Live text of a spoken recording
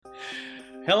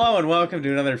Hello and welcome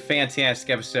to another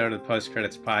fantastic episode of the Post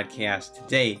Credits Podcast.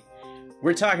 Today,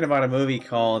 we're talking about a movie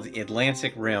called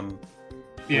Atlantic Rim,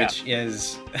 which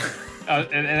is... and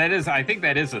that is, I think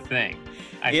that is a thing.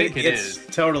 It's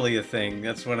totally a thing.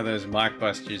 That's one of those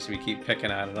mockbusters we keep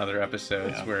picking on in other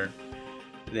episodes where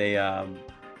they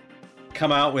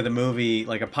come out with a movie,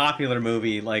 like a popular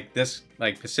movie like this,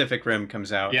 like Pacific Rim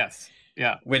comes out. Yes.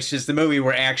 Yeah. Which is the movie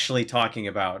we're actually talking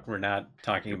about. We're not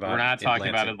talking about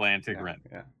Atlantic Rim.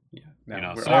 Yeah.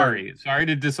 No, sorry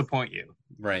to disappoint you.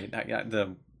 Right.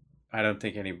 I don't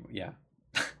think any. Yeah.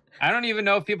 I don't even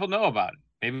know if people know about it.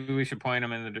 Maybe we should point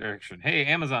them in the direction. Hey,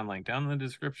 Amazon link down in the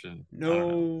description.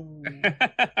 No.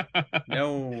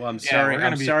 No, I'm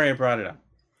sorry. Sorry I brought it up.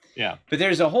 Yeah. But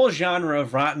there's a whole genre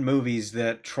of rotten movies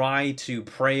that try to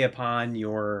prey upon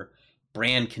your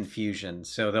brand confusion.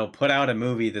 So they'll put out a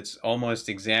movie that's almost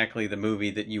exactly the movie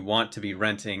that you want to be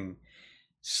renting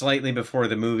slightly before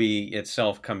the movie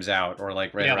itself comes out, or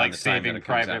like right around the time that it comes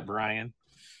out. Saving Private Brian.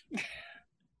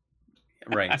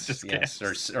 Right. Yes.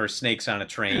 Or Snakes on a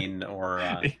Train, or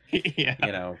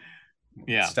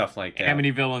stuff like that.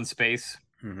 Amityville in Space.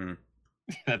 Mm-hmm.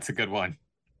 That's a good one.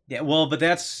 Yeah, well, but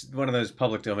that's one of those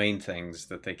public domain things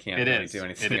that they can't really do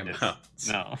anything about.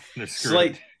 No, they're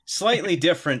screwed. Slightly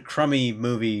different, crummy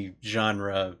movie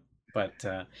genre. But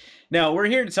now we're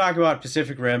here to talk about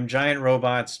Pacific Rim, giant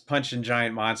robots punching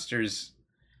giant monsters.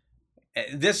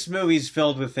 This movie's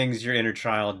filled with things your inner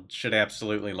child should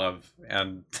absolutely love.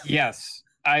 And yes,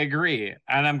 I agree.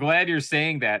 And I'm glad you're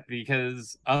saying that,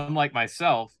 because unlike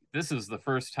myself, this is the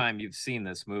first time you've seen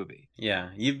this movie. Yeah,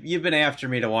 you've been after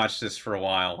me to watch this for a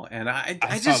while, and I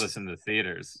saw this in the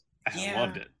theaters. I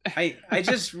loved it. I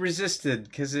just resisted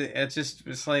because it just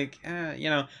was like,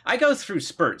 I go through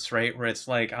spurts, right, where it's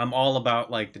like I'm all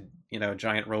about like the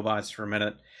giant robots for a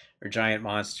minute, or giant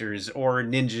monsters, or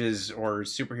ninjas, or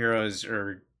superheroes,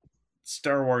 or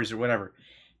Star Wars, or whatever.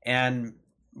 And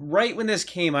right when this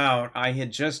came out, I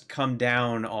had just come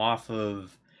down off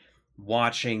of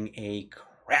watching a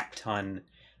crap ton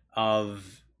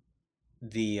of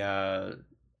the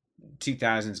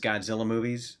 2000s Godzilla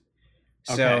movies.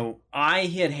 Okay. So I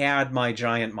had my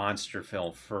giant monster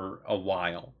fill for a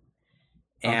while.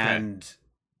 And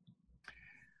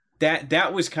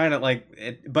that was kind of like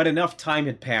it, but enough time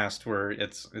had passed where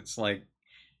it's like,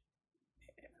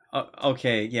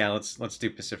 okay, yeah, let's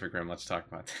do Pacific Rim. Let's talk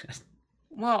about that.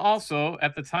 Well, also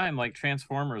at the time, like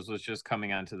Transformers was just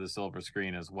coming onto the silver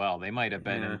screen as well. They might have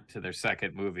been into their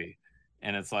second movie,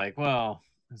 and it's like, well,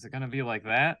 is it going to be like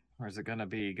that, or is it going to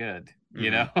be good? You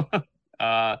know?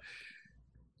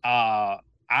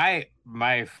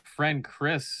 My friend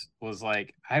Chris was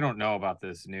like, I don't know about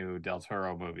this new Del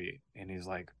Toro movie, and he's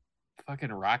like,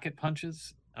 fucking rocket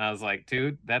punches. And I was like,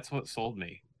 dude, that's what sold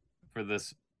me for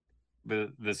this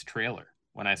trailer.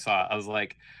 When I saw it, I was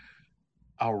like,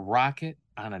 a rocket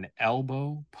on an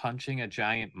elbow punching a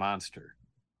giant monster.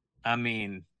 I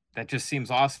mean, that just seems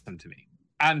awesome to me.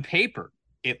 On paper,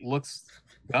 it looks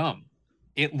dumb.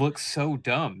 It looks so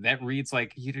dumb. That reads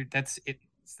like that's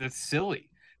silly.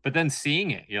 But then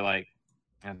seeing it, you're like,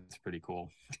 that's pretty cool.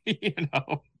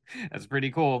 That's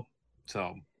pretty cool.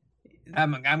 So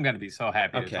I'm going to be so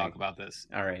happy to talk about this.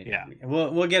 All right. Yeah.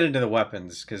 We'll get into the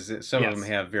weapons, because some of them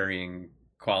have varying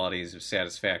qualities of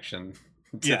satisfaction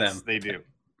to them. Yes, they do.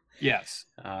 Yes.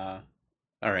 All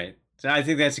right. So I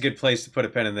think that's a good place to put a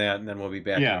pin in that, and then we'll be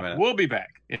back in a minute. We'll be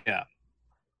back. Yeah.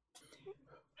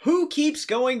 Who keeps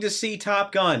going to see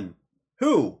Top Gun?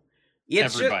 Who?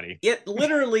 Everybody. It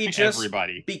literally just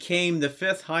everybody became the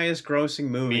 5th highest grossing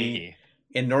movie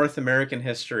in North American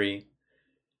history.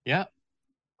 Yeah.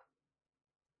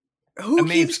 Who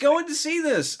keeps going to see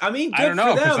this? I mean, good I don't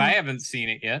know, because I haven't seen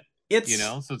it yet.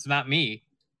 So it's not me.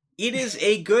 It is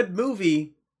a good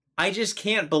movie. I just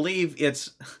can't believe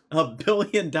it's $1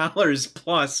 billion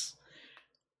plus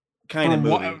kind of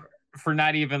movie. For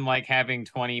not even like having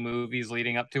 20 movies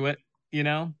leading up to it,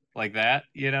 like that,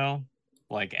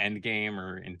 like Endgame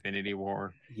or Infinity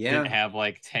War. Yeah. Didn't have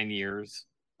like 10 years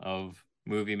of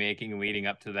movie making leading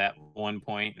up to that one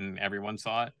point and everyone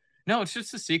saw it. No, it's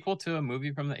just a sequel to a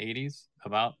movie from the 80s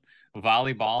about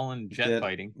volleyball and jet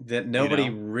fighting that nobody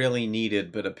really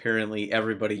needed, but apparently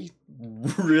everybody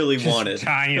really wanted.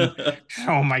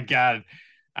 Oh my god,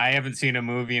 I haven't seen a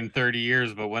movie in 30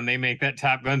 years, but when they make that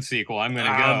Top Gun sequel, I'm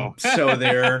gonna go. So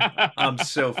there. I'm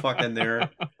so fucking there.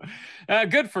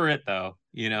 Good for it though.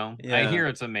 Yeah. I hear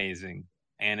it's amazing,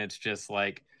 and it's just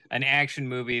like an action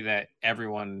movie that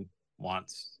everyone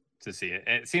wants to see.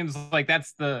 It seems like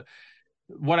that's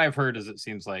what I've heard is it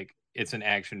seems like it's an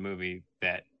action movie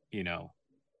that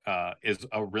is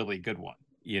a really good one.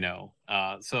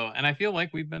 So, and I feel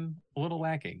like we've been a little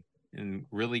lacking in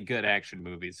really good action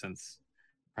movies since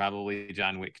probably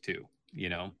John Wick 2,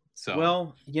 so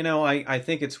Well, I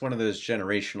think it's one of those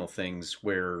generational things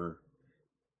where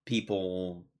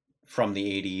people from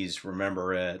the 80s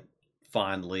remember it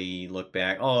fondly, look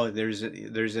back, oh, there's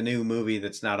a new movie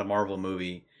that's not a Marvel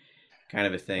movie, kind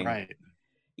of a thing. right.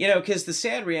 Because the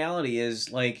sad reality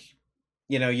is, like,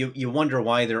 you wonder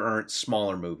why there aren't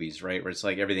smaller movies, right? Where it's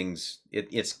like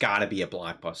it's got to be a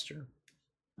blockbuster.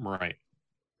 Right.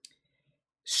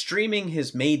 Streaming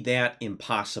has made that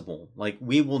impossible. Like,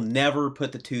 we will never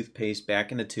put the toothpaste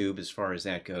back in the tube as far as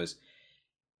that goes.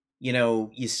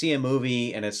 You see a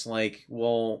movie and it's like,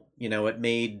 well, it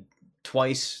made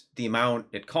twice the amount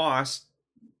it cost.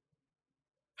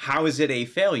 How is it a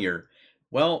failure?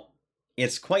 Well,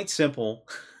 it's quite simple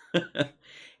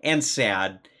and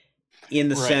sad in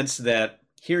the Right. sense that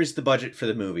here's the budget for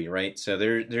the movie, right? So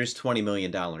there's $20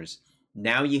 million.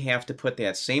 Now you have to put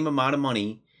that same amount of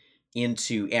money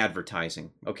into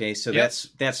advertising. Okay, so Yep.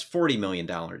 that's $40 million.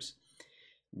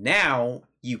 Now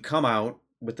you come out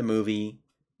with the movie,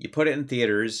 you put it in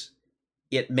theaters,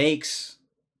 it makes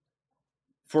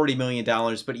 $40 million,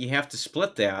 but you have to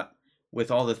split that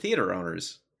with all the theater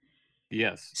owners.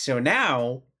 Yes. So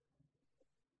now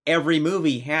every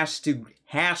movie has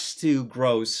to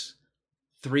gross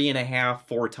 3.5,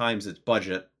 4 times its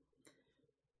budget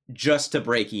just to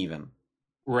break even.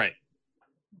 Right.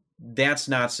 That's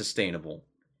not sustainable.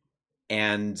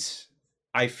 And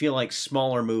I feel like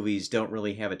smaller movies don't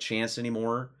really have a chance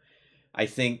anymore. I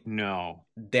think No,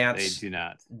 they that's do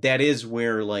not. that is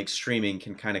where like streaming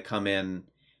can kind of come in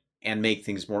and make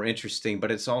things more interesting,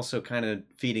 but it's also kind of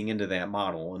feeding into that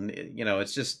model. And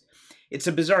it's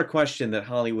a bizarre question that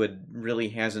Hollywood really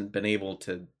hasn't been able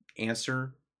to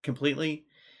answer completely.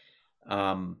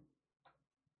 Um,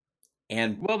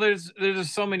 and Well, there's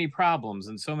just so many problems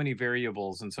and so many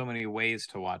variables and so many ways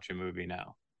to watch a movie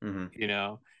now. mhm. You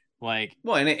know, like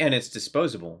Well, and it's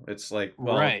disposable. It's like,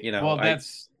 well, right. Well, I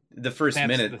that's the first that's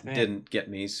the minute thing. didn't get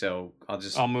me, so I'll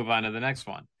just I'll move on to the next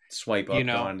one. swipe You up, go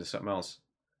know, on to something else.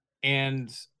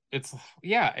 and it's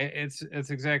yeah, it's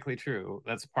exactly true.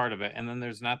 That's part of it. And then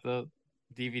there's not the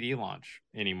DVD launch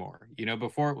anymore.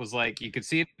 Before it was like you could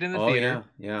see it in the Oh yeah, theater,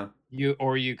 yeah.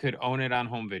 you could own it on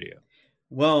home video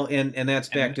Well, and that's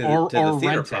back and to the or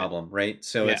theater rent it. problem, right?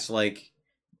 So Yeah. it's like,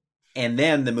 and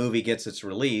then the movie gets its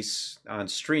release on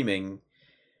streaming,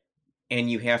 and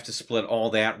you have to split all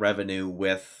that revenue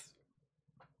with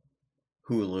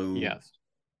Hulu, Yes.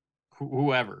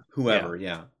 Whoever. Yeah. whoever.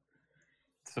 Yeah.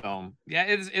 So yeah,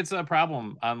 it's a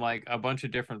problem on like a bunch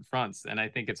of different fronts, and I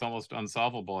think it's almost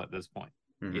unsolvable at this point.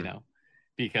 You Hmm. know,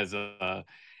 because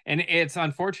and it's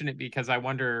unfortunate because I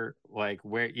wonder like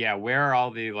where are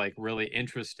all the like really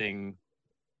interesting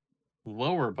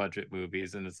lower budget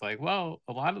movies, and it's like, well,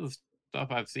 a lot of the stuff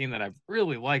I've seen that I've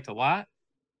really liked a lot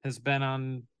has been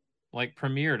on like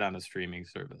premiered on a streaming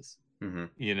service, Hmm.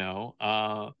 you know,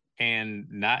 and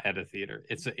not at a theater.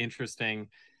 It's an interesting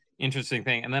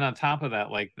thing. And then on top of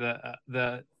that, like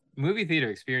the movie theater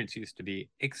experience used to be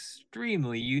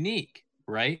extremely unique,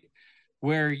 right?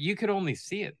 Where you could only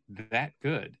see it that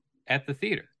good at the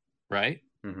theater, right?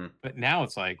 Hmm. But now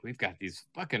it's like we've got these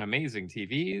fucking amazing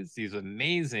TVs, these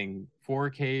amazing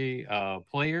 4K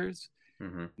players.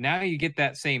 Hmm. Now you get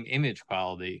that same image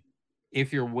quality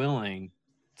if you're willing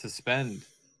to spend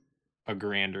a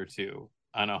grand or two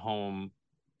on a home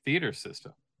theater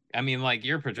system. I mean, like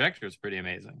your projector is pretty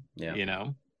amazing, Yeah.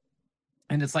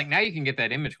 And it's like now you can get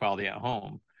that image quality at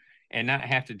home and not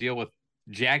have to deal with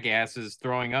jackasses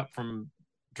throwing up from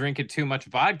drinking too much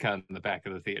vodka in the back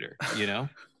of the theater.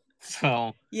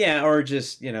 So Yeah, or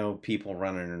just people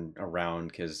running around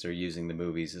because they're using the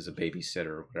movies as a babysitter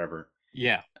or whatever.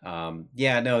 yeah,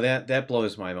 Yeah, no, that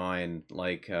blows my mind.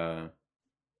 Like,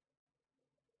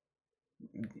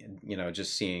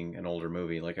 just seeing an older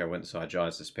movie. Like, I went and saw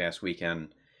Jaws this past weekend.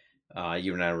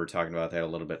 You and I were talking about that a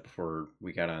little bit before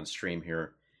we got on stream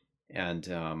here, and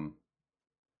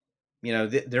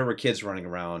there were kids running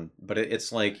around, but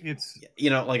it's like, it's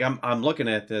like I'm looking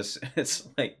at this. It's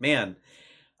like, man,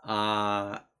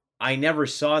 uh, I never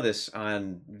saw this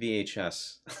on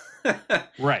VHS.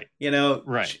 right,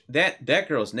 right, That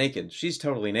girl's naked. She's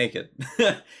totally naked.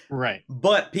 right,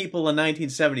 But people in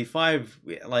 1975,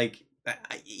 like,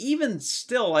 even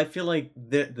still, I feel like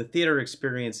the theater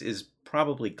experience is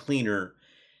probably cleaner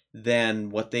than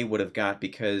what they would have got,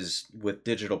 because with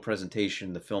digital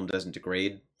presentation, the film doesn't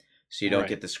degrade. So you don't right.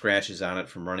 get the scratches on it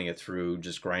from running it through,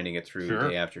 just grinding it through day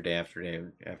Sure. after day after day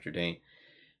after day.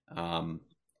 Um,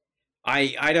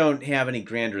 I don't have any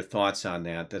grander thoughts on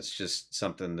that. That's just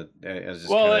something that I was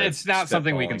just Well, kind of it's not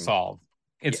something we can spitballing. solve.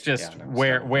 Yeah, It's just yeah, no, it's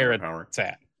not within where our power. it's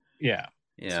at. Yeah.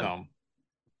 Yeah, So,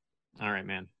 all right,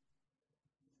 man.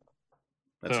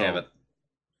 let's have So, it.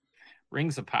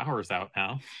 Rings of Power's out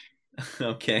now,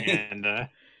 Okay. and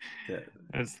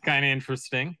it's kind of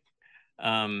interesting.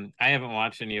 I haven't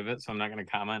watched any of it, so I'm not going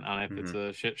to comment on if it's Hmm.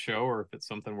 a shit show or if it's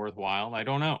something worthwhile. I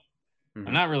don't know.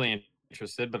 I'm Hmm. not really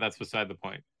interested, but that's beside the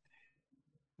point.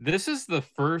 This is the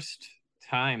first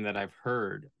time that I've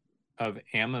heard of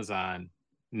Amazon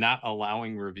not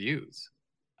allowing reviews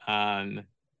on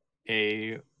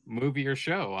a movie or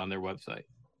show on their website.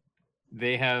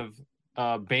 They have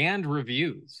banned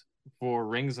reviews for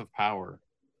Rings of Power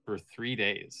for 3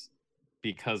 days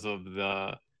because of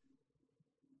the,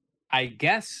 I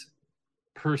guess,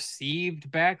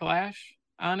 perceived backlash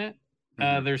on it.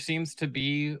 Hmm. There seems to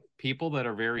be people that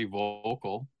are very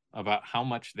vocal about how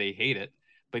much they hate it.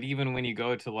 But even when you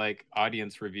go to like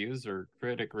audience reviews or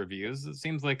critic reviews, it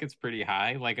seems like it's pretty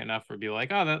high, like enough for be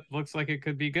like, oh, that looks like it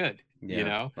could be good, you Yeah,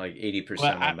 know? like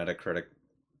But 80% on Metacritic.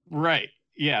 right.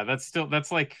 Yeah,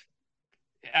 that's like,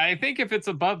 I think if it's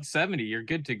above 70, you're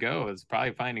good to go. It's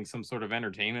probably finding some sort of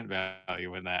entertainment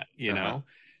value in that, you Uh-huh.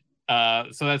 know?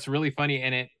 So that's really funny.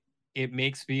 And it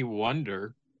makes me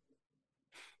wonder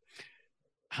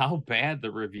how bad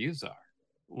the reviews are.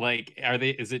 Like,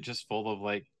 is it just full of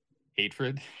like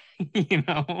hatred? You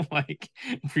know, like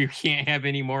you can't have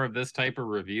any more of this type of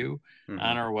review Hmm.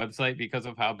 on our website because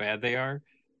of how bad they are.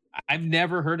 I've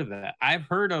never heard of that. I've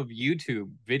heard of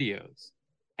YouTube videos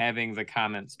having the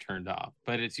comments turned off,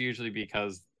 but it's usually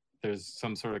because there's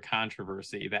some sort of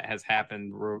controversy that has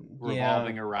happened Yeah,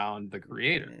 revolving around the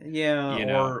creator, yeah, you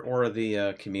know? or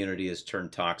the community has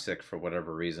turned toxic for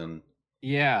whatever reason.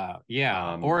 Yeah,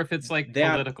 yeah. Um, Or if it's like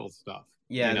that political stuff,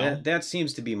 you yeah, know? that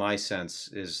seems to be my sense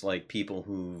is like people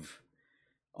who've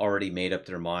already made up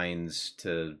their minds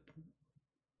to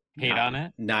Hate not on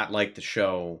it. not like the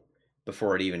show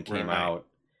before it even came Right. out.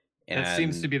 That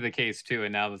seems to And be the case too.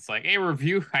 And now it's like, hey,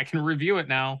 review. I can review it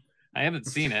now. I haven't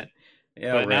seen it,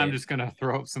 yeah, but now I'm right. just gonna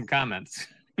throw up some comments.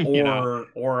 You know?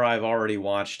 Or I've already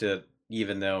watched it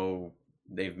even though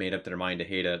they've made up their mind to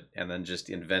hate it and then just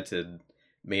invented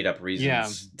made up Yeah.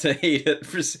 reasons to hate it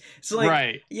for it's like,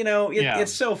 Right. Yeah.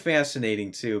 it's so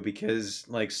fascinating too because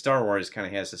like Star Wars kind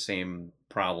of has the same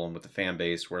problem with the fan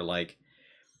base where like,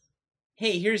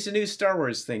 hey, here's a new Star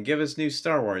Wars thing, give us new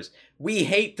Star Wars, we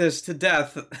hate this to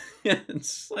death.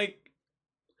 It's like,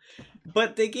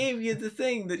 but they gave you the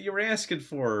thing that you were asking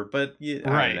for, but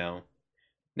I don't Right. know.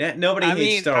 Nobody I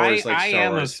hates mean, Star Wars like I Star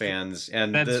am Wars fans,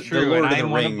 and that's the true, and Lord of I the am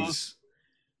one of those. Rings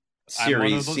I'm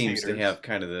one series of those seems to haters. have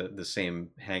kind of the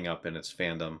same hang up in its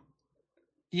fandom.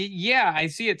 Yeah, I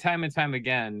see it time and time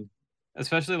again,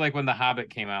 especially like when The Hobbit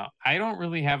came out. I don't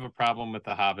really have a problem with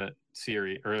the Hobbit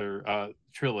series or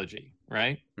trilogy,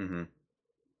 right? Hmm.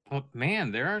 But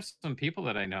man, there are some people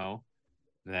that I know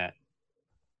that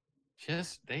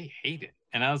just they hate it.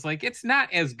 And I was like, it's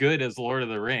not as good as Lord of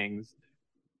the Rings,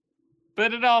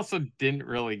 but it also didn't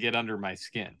really get under my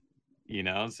skin. You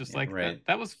know, it's just Yeah, like right.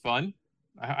 that was fun.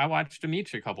 I watched them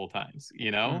each a couple times,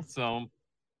 you Hmm. know? So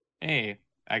hey,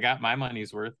 I got my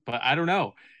money's worth, but I don't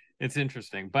know. It's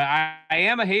interesting. But I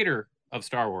am a hater of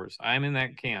Star Wars. I'm in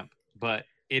that camp, but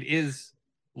it is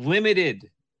limited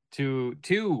to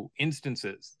two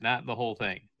instances, not the whole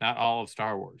thing, not all of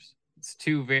Star Wars. It's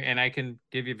two very, and I can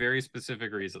give you very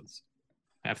specific reasons.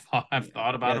 I've Yeah,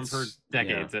 thought about them for yeah.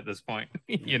 decades at this point,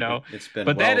 you know. It's been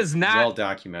But that is not, well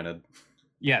documented.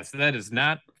 yes, that is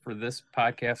not for this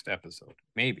podcast episode.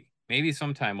 Maybe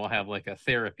sometime we'll have like a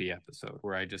therapy episode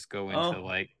where I just go into Oh,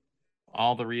 like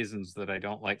all the reasons that I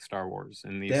don't like Star Wars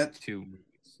in these that two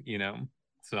movies, you know?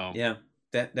 So, yeah,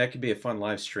 that could be a fun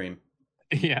live stream.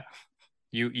 yeah.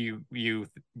 You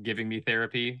giving me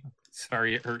therapy?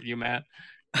 Sorry it hurt you, Matt.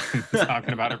 Been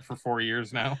talking about it for 4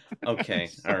 years now. Okay,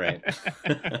 all right.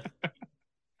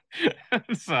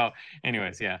 So,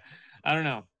 anyways, yeah. I don't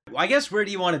know. I guess where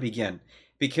do you want to begin?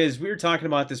 Because we were talking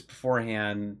about this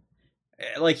beforehand.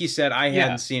 Like you said, I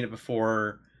hadn't Yeah. seen it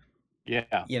before.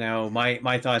 Yeah.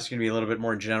 My thoughts are gonna be a little bit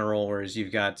more general, whereas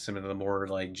you've got some of the more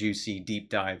like juicy deep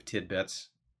dive tidbits.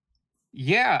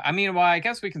 Yeah, I mean, well, I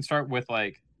guess we can start with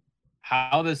like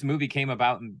how this movie came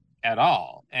about at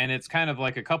all. And it's kind of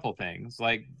like a couple things.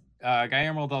 Like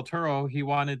Guillermo del Toro, he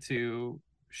wanted to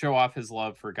show off his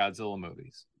love for Godzilla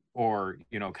movies or,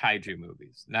 you know, kaiju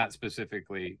movies, not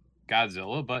specifically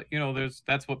Godzilla, but you know,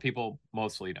 that's what people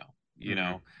mostly know, you Mm-hmm.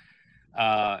 know.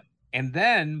 Uh and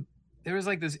then there was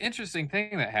like this interesting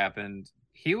thing that happened.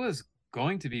 He was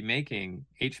going to be making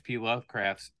H.P.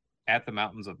 Lovecraft's At the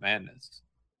Mountains of Madness,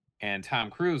 and Tom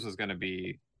Cruise was going to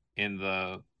be in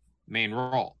the main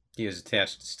role. He was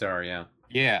attached to star, yeah.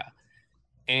 Yeah.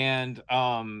 And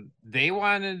they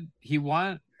wanted he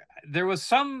want there was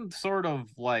some sort of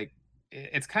like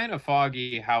it's kind of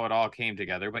foggy how it all came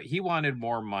together, but he wanted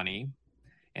more money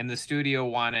and the studio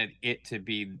wanted it to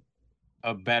be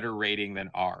a better rating than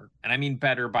R. And I mean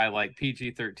better by like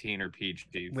PG-13 or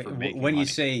PG for making When you money.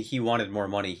 say he wanted more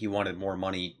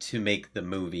money to make the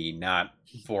movie, not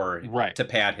for Right. to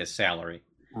pad his salary.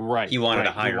 Right. He wanted right.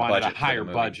 a higher he wanted budget a higher for the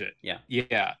movie. budget. Yeah.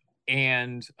 Yeah.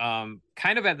 And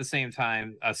kind of at the same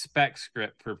time, a spec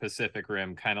script for Pacific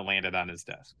Rim kind of landed on his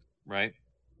desk, right?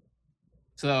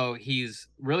 So he's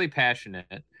really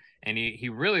passionate and he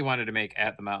really wanted to make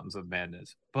At the Mountains of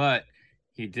Madness, but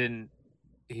he didn't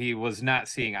he was not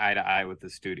seeing eye to eye with the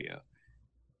studio.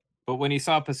 But when he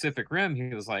saw Pacific Rim,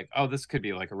 he was like, "Oh, this could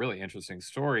be like a really interesting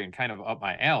story and kind of up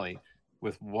my alley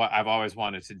with what I've always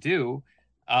wanted to do."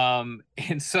 And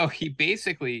so he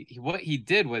basically what he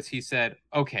did was he said,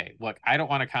 "Okay, look, I don't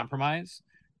want to compromise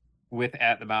with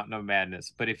At the Mountain of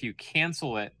Madness, but if you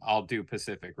cancel it, I'll do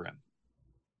Pacific Rim."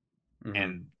 Mm-hmm.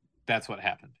 And that's what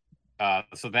happened.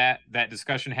 So that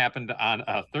discussion happened on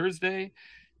a Thursday.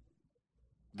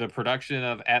 The production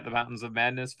of At the Mountains of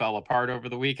Madness fell apart over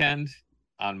the weekend.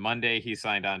 On Monday, he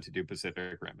signed on to do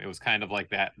Pacific Rim. It was kind of like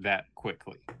that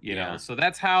quickly, you know. So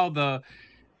that's how the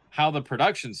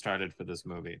production started for this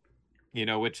movie, you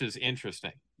know, which is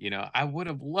interesting. You know, I would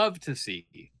have loved to see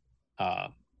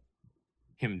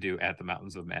him do At the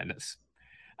Mountains of Madness.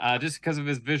 Just because of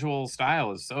his visual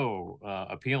style is so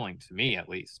appealing to me, at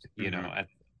least. You know,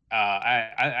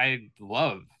 I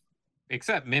love,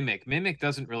 except Mimic. Mimic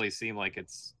doesn't really seem like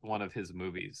it's one of his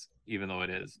movies, even though it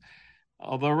is.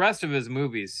 Although the rest of his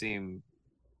movies seem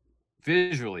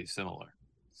visually similar.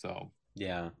 So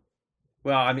yeah.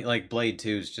 Well, I mean, like Blade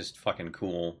 2 is just fucking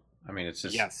cool. I mean, it's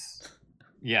just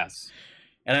yes.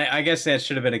 And I guess that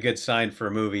should have been a good sign for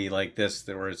a movie like this,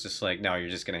 that where it's just like, no, you're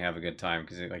just gonna have a good time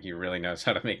because like he really knows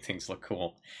how to make things look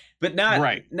cool, but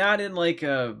not in like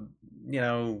a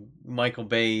Michael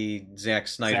Bay, Zack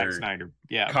Snyder,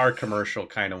 yeah, car commercial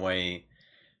kind of way.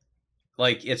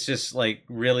 Like it's just like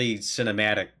really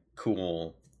cinematic,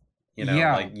 cool,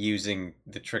 like using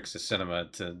the tricks of cinema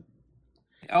to.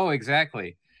 Oh,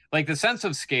 exactly. Like the sense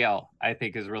of scale, I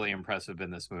think, is really impressive in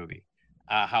this movie.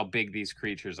 How big these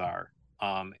creatures are.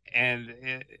 And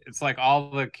it's like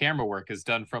all the camera work is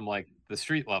done from like the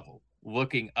street level,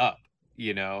 looking up.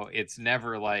 You know, it's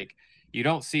never like you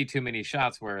don't see too many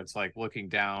shots where it's like looking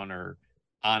down or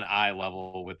on eye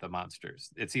level with the monsters.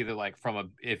 It's either like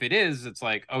if it is, it's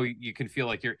like, oh, you can feel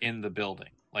like you're in the building.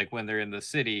 Like when they're in the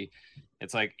city,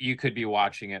 it's like you could be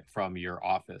watching it from your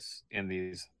office in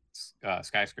these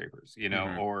skyscrapers, you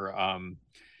know, or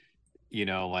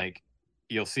like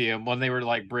you'll see them when they were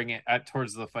like bringing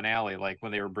towards the finale, like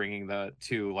when they were bringing the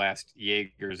two last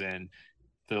Jaegers in,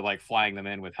 they're like flying them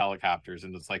in with helicopters,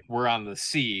 and it's like we're on the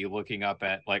sea looking up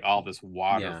at like all this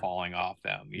water falling off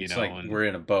them, it's like we're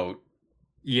in a boat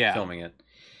filming it.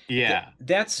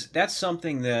 That's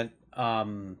something that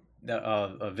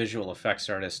a visual effects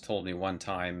artist told me one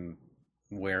time,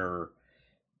 where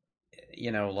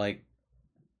like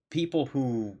people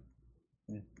who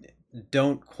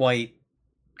don't quite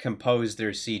compose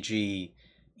their CG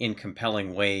in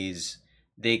compelling ways,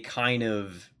 they kind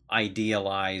of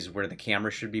idealize where the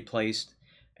camera should be placed.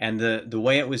 And the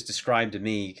way it was described to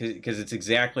me, because it's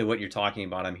exactly what you're talking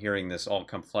about, I'm hearing this all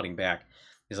come flooding back,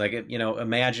 is like,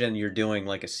 imagine you're doing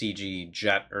like a CG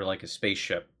jet or like a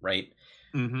spaceship, right?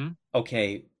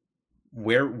 Okay,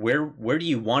 where do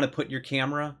you want to put your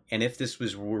camera? And if this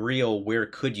was real, where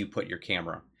could you put your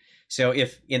camera? So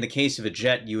if in the case of a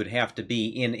jet, you would have to be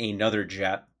in another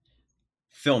jet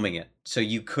filming it. So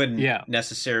you couldn't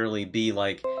necessarily be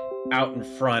like out in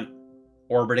front,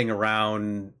 orbiting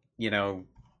around,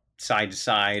 side to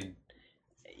side.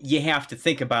 You have to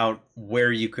think about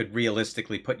where you could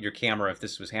realistically put your camera if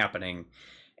this was happening.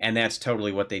 And that's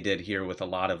totally what they did here with a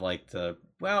lot of like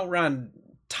we're on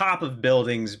top of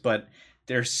buildings, but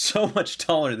they're so much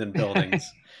taller than buildings.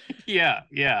 Yeah.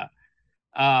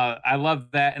 I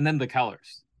love that. And then the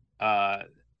colors.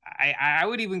 I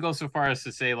would even go so far as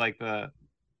to say like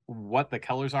what the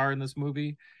colors are in this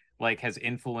movie like has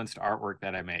influenced artwork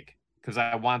that I make, because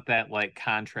I want that like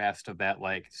contrast of that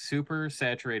like super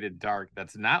saturated dark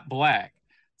that's not black.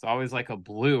 It's always like a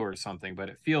blue or something, but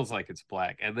it feels like it's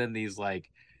black. And then these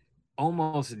like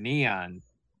almost neon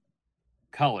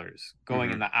colors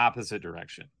going in the opposite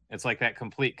direction. It's like that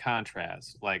complete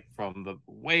contrast, like from the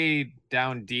way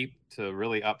down deep to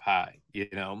really up high,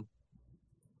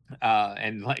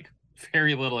 and like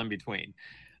very little in between.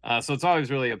 So it's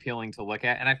always really appealing to look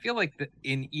at. And I feel like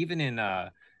even in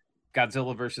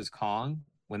Godzilla versus Kong,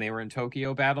 when they were in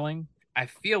Tokyo battling, I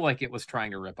feel like it was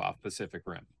trying to rip off Pacific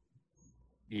Rim.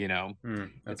 You know,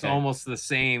 it's Okay. almost the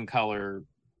same color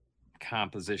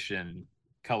composition,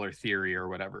 color theory, or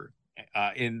whatever,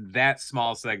 in that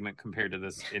small segment compared to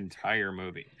this entire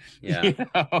movie. Yeah. You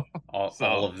know?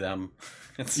 All of them.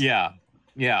 Yeah,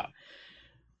 yeah.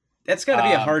 That's got to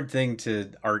be a hard thing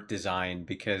to art design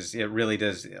because it really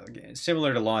does,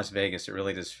 similar to Las Vegas, it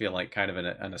really does feel like kind of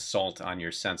an assault on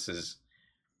your senses.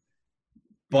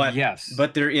 But yes,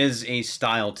 but there is a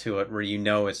style to it where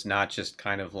it's not just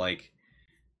kind of like,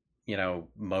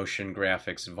 motion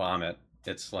graphics vomit.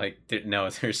 It's like no,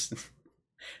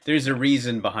 there's a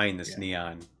reason behind this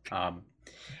neon.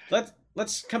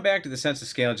 Let's come back to the sense of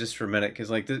scale just for a minute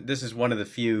because like this is one of the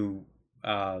few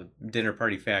dinner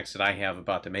party facts that I have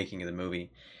about the making of the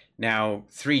movie. Now,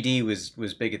 3D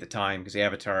was big at the time because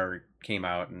Avatar came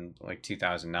out in like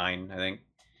 2009, I think.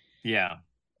 Yeah.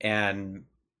 And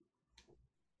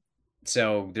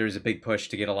so there's a big push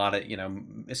to get a lot of,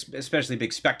 especially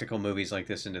big spectacle movies like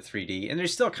this into 3D. And there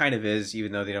still kind of is,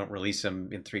 even though they don't release them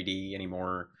in 3D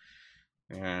anymore.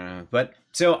 But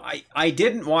so I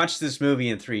didn't watch this movie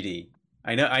in 3D.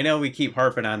 I know we keep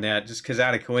harping on that just because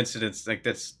out of coincidence, like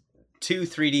that's 2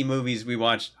 3D movies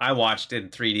I watched in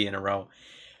 3D in a row.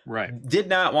 Right. Did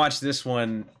not watch this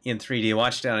one in 3D.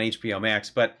 Watched it on HBO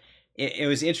Max, but it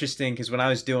was interesting because when I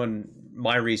was doing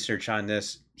my research on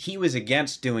this, he was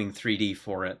against doing 3D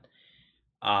for it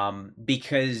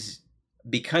because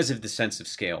of the sense of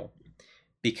scale.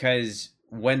 Because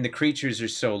when the creatures are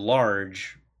so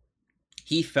large,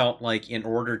 he felt like in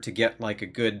order to get like a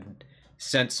good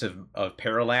sense of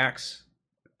parallax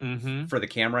for the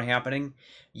camera happening,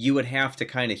 you would have to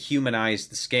kind of humanize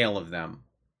the scale of them.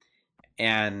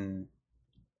 And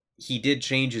he did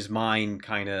change his mind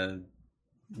kind of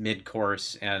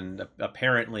mid-course, and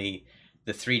apparently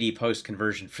the 3D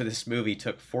post-conversion for this movie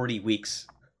took 40 weeks.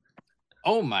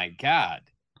 Oh my God.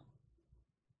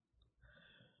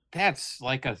 That's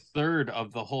like a third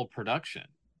of the whole production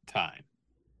time.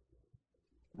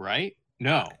 Right?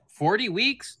 No. 40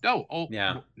 weeks? No. Oh,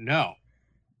 yeah. No.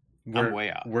 I'm way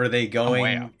out. Were they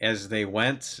going as they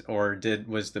went, or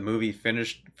was the movie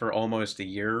finished for almost a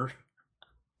year?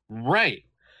 Right.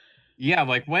 Yeah,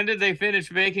 like when did they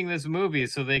finish making this movie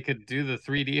so they could do the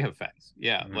 3D effects?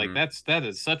 Yeah, like that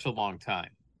is such a long time.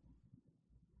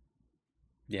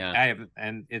 Yeah.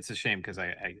 And it's a shame because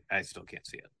I still can't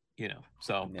see it,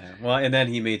 So yeah. Well, and then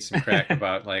he made some crack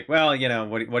about like, well,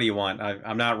 what do you want?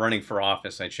 I'm not running for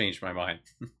office. I changed my mind.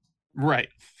 Right.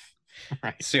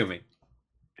 Right. Sue me.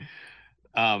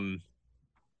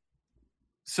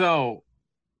 So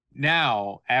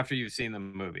now after you've seen the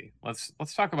movie, let's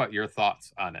talk about your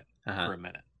thoughts on it for a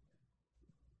minute.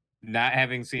 Not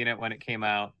having seen it when it came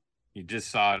out, you just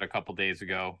saw it a couple days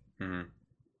ago.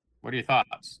 What are your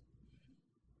thoughts?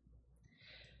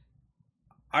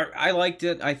 I liked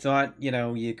it. I thought,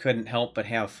 you couldn't help but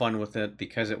have fun with it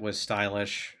because it was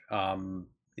stylish.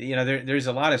 There's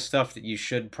a lot of stuff that you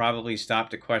should probably stop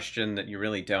to question that you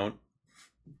really don't.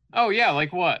 Oh yeah,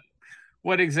 like what?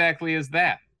 What exactly is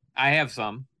that? I have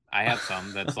some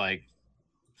that's like,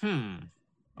 okay.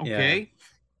 Yeah.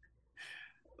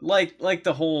 Like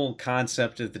the whole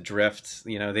concept of the drift,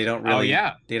 they don't really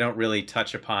they don't really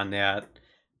touch upon that.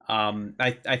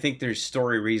 I think there's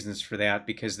story reasons for that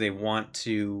because they want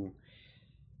to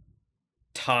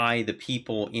tie the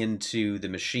people into the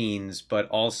machines, but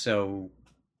also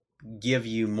give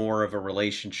you more of a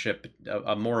relationship,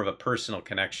 more of a personal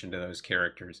connection to those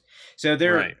characters. So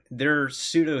their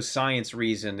pseudoscience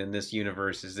reason in this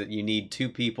universe is that you need 2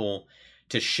 people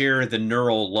to share the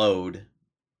neural load.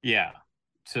 Yeah,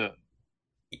 to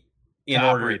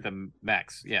operate the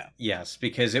mechs. Yeah. Yes,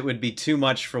 because it would be too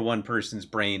much for one person's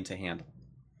brain to handle.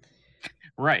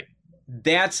 Right.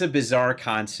 That's a bizarre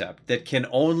concept that can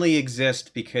only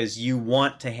exist because you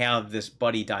want to have this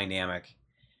buddy dynamic.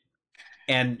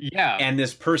 And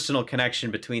this personal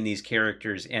connection between these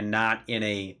characters, and not in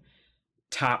a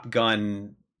Top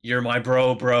Gun, you're my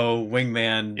bro,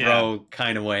 wingman, bro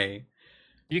kind of way.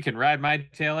 You can ride my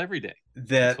tail every day.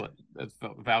 That's what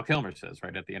Val Kilmer says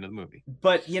right at the end of the movie.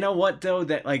 But you know what, though?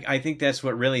 That I think that's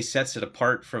what really sets it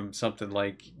apart from something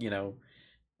like,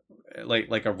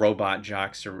 like a Robot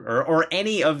Jox or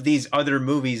any of these other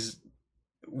movies,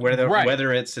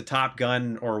 whether it's a Top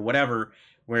Gun or whatever,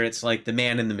 where it's like the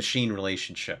man and the machine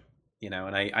relationship, and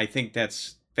I think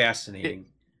that's fascinating.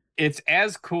 It's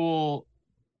as cool,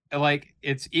 like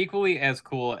it's equally as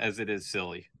cool as it is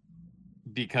silly,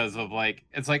 because of like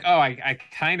it's like, oh, I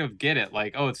kind of get it.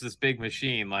 Like, oh, it's this big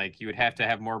machine. Like you would have to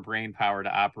have more brain power to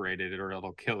operate it or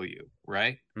it'll kill you,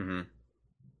 right? Hmm.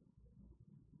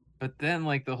 But then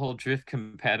like the whole drift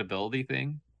compatibility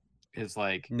thing is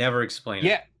like, Never explain it.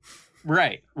 yeah,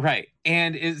 right, right.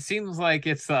 And it seems like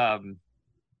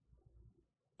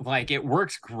it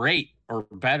works great or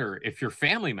better if you're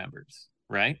family members,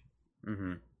 right?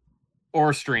 Hmm.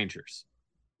 Or strangers.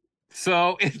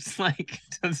 So it's like,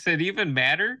 does it even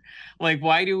matter? Like,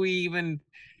 why do we even?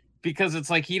 Because it's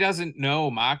like he doesn't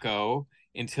know Mako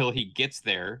until he gets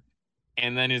there,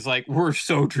 and then he's like, "We're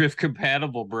so drift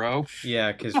compatible, bro."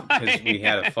 Yeah, because we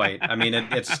had a fight. I mean,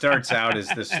 it starts out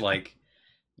as this like,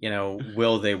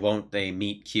 will they, won't they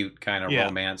meet cute kind of Yeah,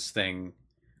 romance thing,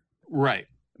 right,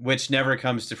 which never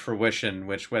comes to fruition.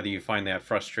 Which, whether you find that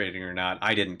frustrating or not,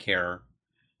 I didn't care.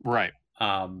 right.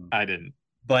 Um, I didn't.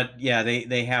 but yeah,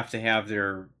 they have to have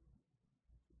their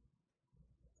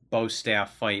bow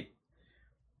staff fight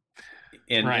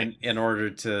in Right. in order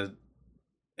to,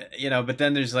 But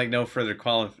then there's like no further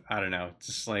I don't know. It's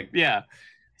just like, Yeah.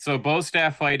 So bow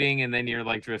staff fighting, and then you're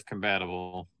like drift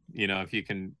compatible. If you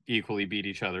can equally beat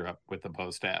each other up with the bow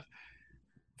staff.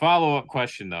 Follow up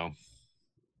question though: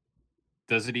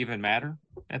 does it even matter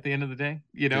at the end of the day?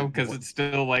 Because it's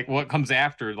still like what comes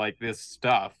after like this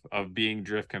stuff of being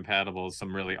drift compatible is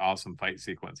some really awesome fight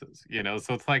sequences.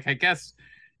 So it's like I guess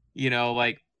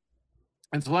like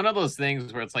it's one of those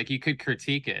things where it's like you could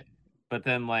critique it, but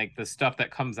then like the stuff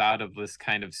that comes out of this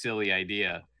kind of silly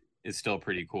idea is still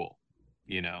pretty cool.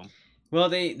 You know? well,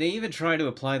 they even try to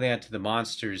apply that to the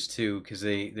monsters too, because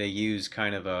they use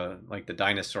kind of a like the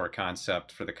dinosaur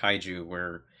concept for the kaiju,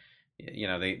 where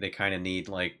they kind of need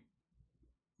like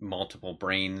multiple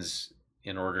brains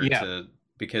in order Yeah. to,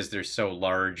 because they're so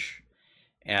large.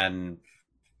 And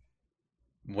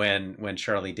when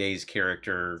Charlie Day's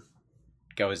character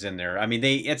goes in there, I mean,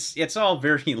 it's all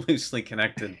very loosely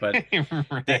connected, but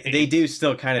they Right. do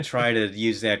still kind of try to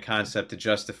use that concept to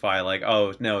justify, like,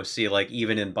 oh no, see, like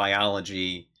even in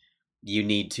biology you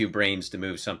need two brains to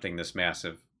move something this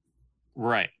massive.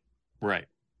 Right. Right.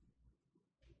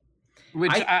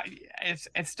 Which I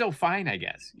it's still fine, I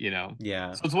guess.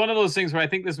 Yeah. So it's one of those things where I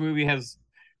think this movie has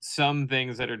some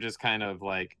things that are just kind of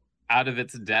like out of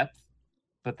its depth,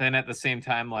 but then at the same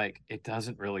time, like it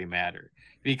doesn't really matter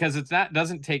because it's not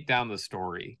doesn't take down the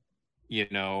story,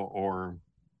 or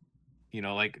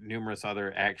like numerous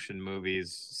other action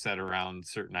movies set around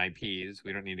certain IPs.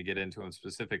 We don't need to get into them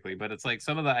specifically, but it's like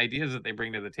some of the ideas that they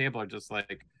bring to the table are just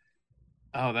like,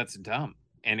 oh, that's dumb.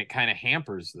 And it kind of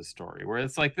hampers the story where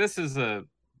it's like, this is a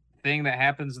thing that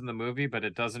happens in the movie, but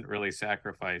it doesn't really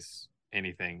sacrifice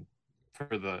anything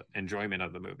for the enjoyment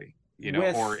of the movie, or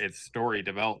With its story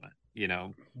development,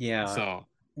 Yeah, So,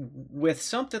 with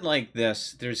something like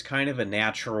this, there's kind of a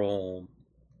natural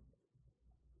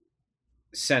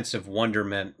sense of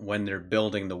wonderment when they're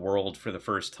building the world for the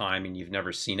first time and you've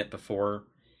never seen it before.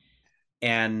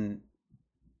 And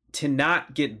to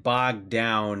not get bogged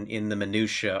down in the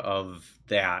minutia of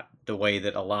that the way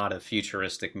that a lot of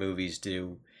futuristic movies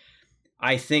do,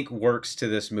 I think works to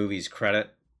this movie's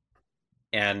credit.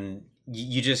 And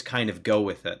you just kind of go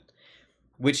with it,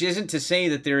 which isn't to say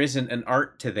that there isn't an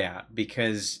art to that,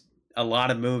 because a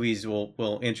lot of movies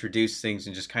will introduce things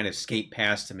and just kind of skate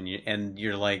past them, and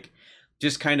you're like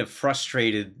just kind of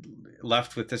frustrated,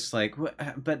 left with this like,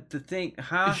 but the thing,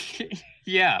 huh?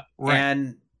 yeah, right,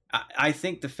 And I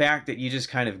think the fact that you just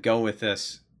kind of go with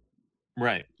this,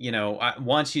 right,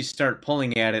 once you start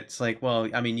pulling at it, it's like, well,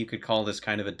 I mean, you could call this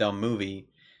kind of a dumb movie,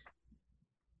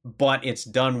 but it's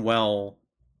done well,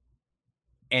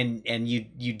 and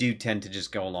you do tend to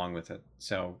just go along with it.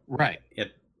 So right.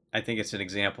 it I think it's an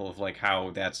example of like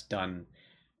how that's done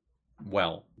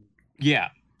well. Yeah,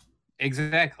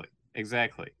 exactly,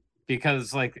 exactly.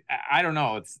 Because like I don't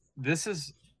know, this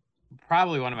is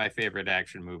probably one of my favorite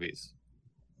action movies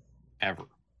ever.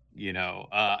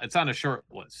 It's on a short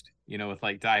list. With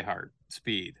like Die Hard,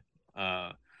 Speed,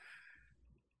 uh,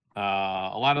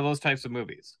 a lot of those types of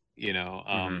movies.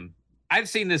 Hmm. I've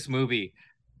seen this movie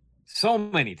so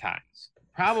many times,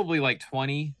 probably like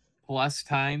 20 plus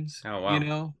times. Oh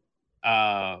wow.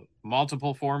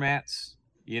 Multiple formats.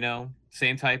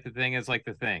 Same type of thing as like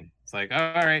The Thing. It's like, all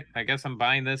right, I guess I'm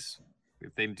buying this.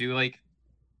 If they do like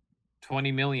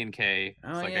 20 million K, Oh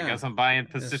it's like I yeah. guess I'm buying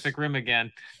This. Pacific Rim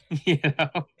again. you know?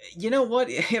 You know what?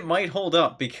 It might hold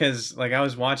up, because like I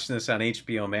was watching this on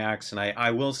HBO Max, and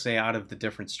I will say, out of the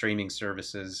different streaming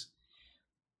services,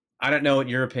 I don't know what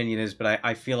your opinion is, but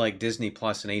I feel like Disney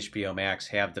Plus and HBO Max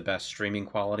have the best streaming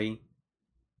quality.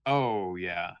 Oh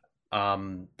yeah.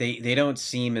 They don't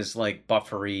seem as like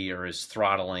buffery or as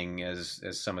throttling as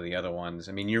some of the other ones.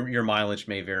 I mean, your mileage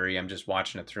may vary. I'm just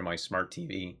watching it through my smart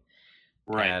TV,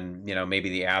 Right. and maybe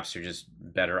the apps are just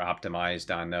better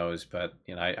optimized on those. But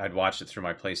I'd watch it through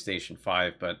my PlayStation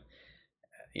 5. But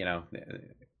you know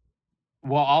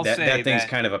Well, I'll that say thing's that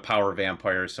kind of a power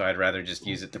vampire, so I'd rather just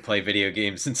use it to play video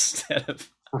games instead of.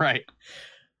 right.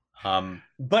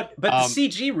 But the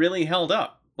CG really held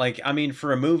up. Like, I mean,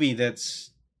 for a movie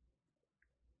that's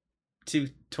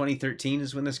 2013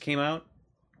 is when this came out.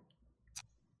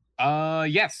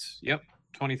 Yes. Yep.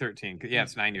 2013. Yeah,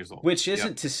 it's 9 years old. Which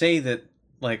isn't to say that,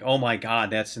 like, oh my God,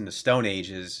 that's in the Stone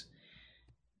Ages.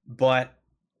 But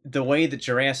the way that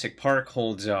Jurassic Park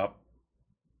holds up,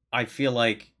 I feel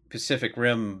like Pacific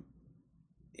Rim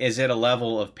is at a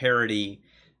level of parody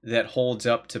that holds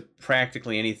up to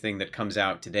practically anything that comes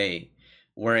out today.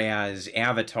 Whereas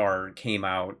Avatar came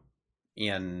out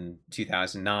in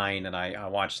 2009, and I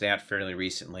watched that fairly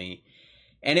recently.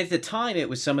 And at the time, it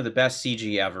was some of the best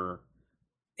CG ever.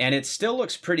 And it still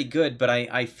looks pretty good, but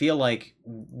I feel like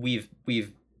we've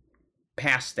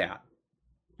passed that.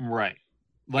 Right.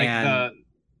 Like And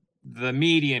the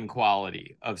median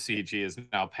quality of CG is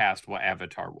now past what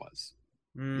Avatar was.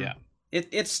 Yeah.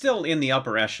 It's still in the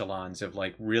upper echelons of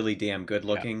like really damn good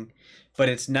looking, yeah. but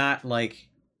it's not like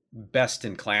best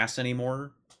in class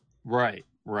anymore. Right.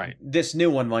 Right. This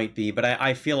new one might be, but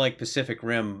I feel like Pacific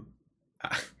Rim,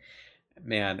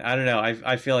 man, I don't know.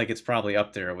 I feel like it's probably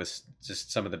up there with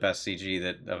just some of the best CG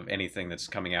that of anything that's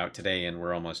coming out today, and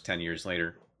we're almost 10 years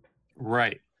later.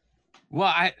 Right.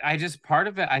 Well, I just part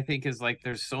of it I think is like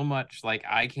there's so much like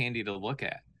eye candy to look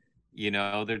at.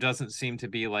 There doesn't seem to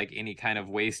be like any kind of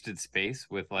wasted space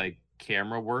with like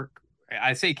camera work.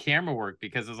 I say camera work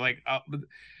because it's like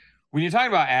when you're talking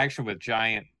about action with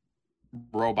giant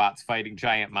robots fighting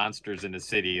giant monsters in a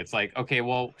city, it's like, okay,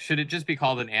 well, should it just be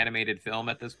called an animated film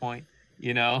at this point?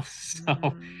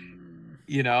 So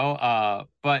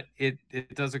but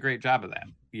it does a great job of that,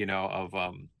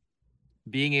 of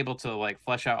being able to like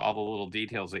flesh out all the little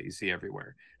details that you see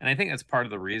everywhere. And I think that's part of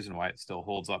the reason why it still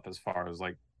holds up as far as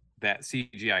like that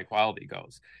CGI quality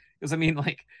goes. Because I mean,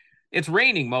 like, it's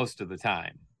raining most of the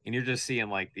time, and you're just seeing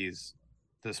like this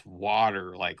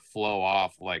water like flow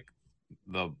off like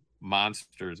the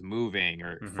monsters moving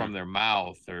or from their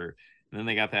mouth, or and then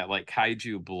they got that like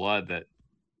kaiju blood that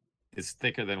is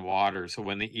thicker than water. So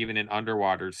even in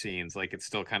underwater scenes, like it's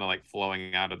still kind of like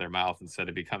flowing out of their mouth instead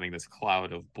of becoming this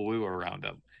cloud of blue around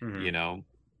them.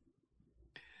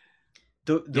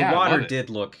 The water did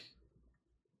look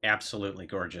absolutely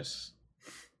gorgeous.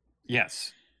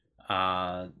 Yes.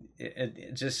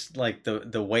 It just like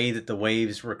the way that the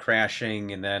waves were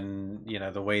crashing, and then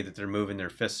the way that they're moving their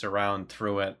fists around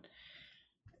through it.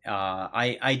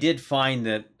 I did find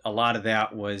that a lot of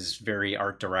that was very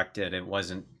art directed. It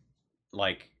wasn't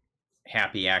like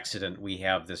happy accident, we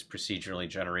have this procedurally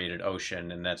generated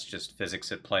ocean and that's just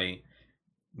physics at play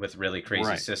with really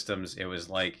crazy systems. It was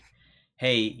like,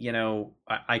 hey,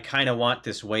 I kind of want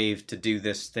this wave to do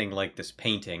this thing like this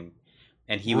painting,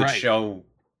 and he would show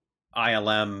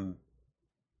ILM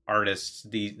artists,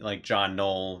 like John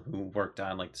Knoll, who worked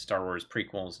on like the Star Wars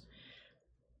prequels,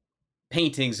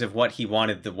 paintings of what he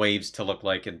wanted the waves to look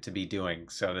like and to be doing.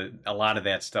 So that a lot of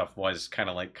that stuff was kind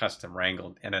of like custom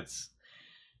wrangled, and it's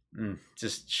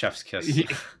just chef's kiss.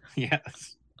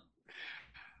 Yes.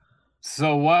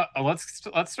 So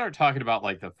let's start talking about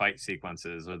like the fight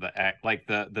sequences or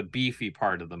the beefy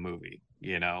part of the movie.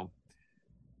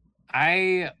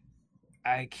 I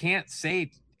can't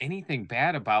say anything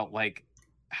bad about like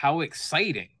how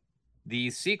exciting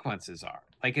these sequences are.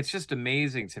 Like, it's just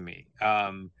amazing to me.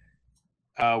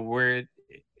 Where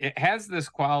it has this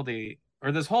quality,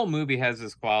 or this whole movie has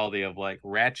this quality of like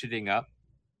ratcheting up,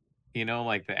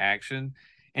 like the action.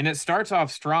 And it starts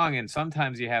off strong, and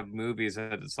sometimes you have movies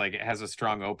that it's like it has a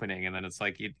strong opening, and then it's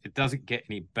like it doesn't get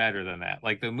any better than that.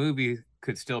 Like, the movie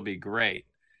could still be great,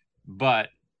 but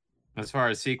as far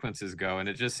as sequences go, and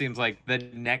it just seems like the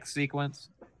next sequence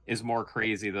is more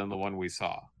crazy than the one we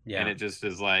saw. Yeah. And it just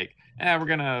is like, we're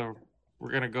gonna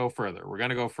go further. We're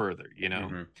gonna go further,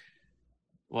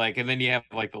 Like, and then you have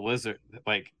like the lizard.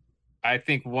 Like, I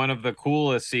think one of the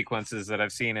coolest sequences that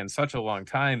I've seen in such a long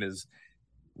time is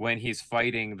when he's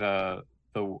fighting the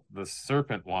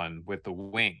serpent one with the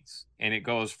wings, and it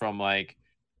goes from like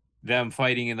them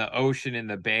fighting in the ocean in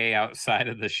the bay outside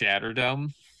of the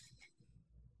Shatterdome,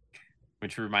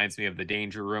 which reminds me of the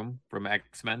Danger Room from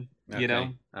X-Men,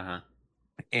 and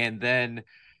then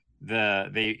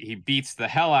he beats the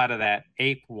hell out of that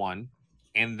ape one,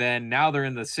 and then now they're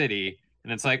in the city,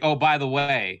 and it's like, oh, by the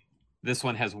way, this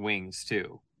one has wings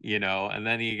too. you know, and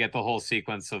then you get the whole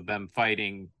sequence of them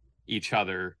fighting each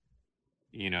other,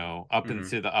 up Hmm.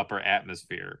 into the upper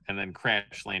atmosphere and then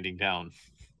crash landing down.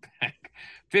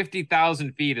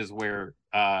 50,000 feet is where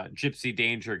Gypsy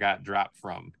Danger got dropped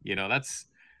from.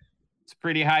 It's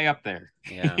pretty high up there.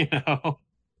 Yeah.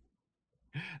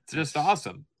 It's just That's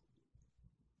awesome.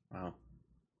 wow.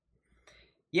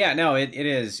 Yeah, no, it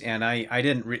is, and I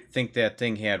didn't think that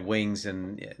thing had wings,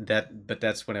 and that, but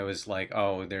that's when it was like,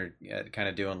 oh, they're kind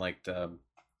of doing like the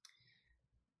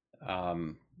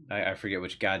um, I forget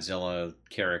which Godzilla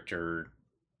character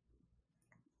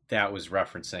that was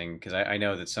referencing, because I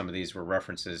know that some of these were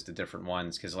references to different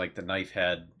ones, because like the knife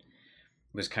head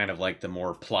was kind of like the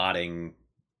more plotting,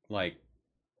 like,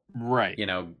 Right. you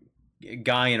know,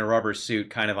 guy in a rubber suit,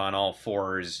 kind of on all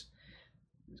fours,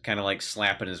 kind of like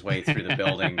slapping his way through the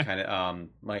building, kind of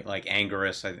like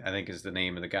Anguirus, I think is the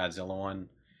name of the Godzilla one.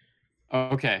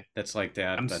 Okay. That's like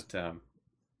that. I'm But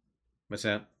what's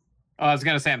that? Oh, I was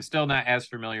gonna say I'm still not as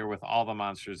familiar with all the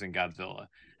monsters in Godzilla.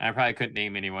 And I probably couldn't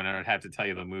name anyone, and I'd have to tell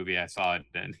you the movie I saw it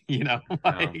in.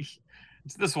 Oh,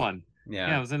 It's this one. Yeah,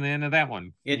 yeah. I was in the end of that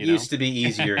one. It used to be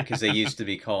easier because they used to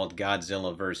be called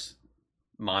Godzilla versus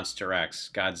Monster X,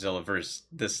 Godzilla versus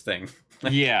this thing.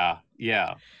 Yeah,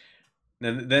 yeah.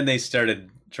 Then they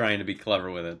started trying to be clever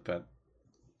with it, but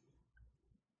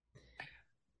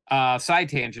Side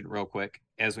tangent, real quick,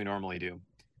 as we normally do.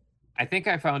 I think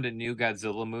I found a new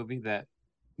Godzilla movie that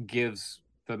gives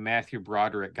the Matthew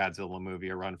Broderick Godzilla movie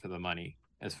a run for the money,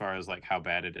 as far as like how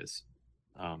bad it is.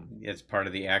 it's part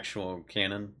of the actual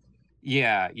canon.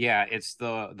 Yeah, yeah, it's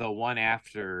the one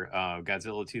after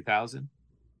Godzilla 2000,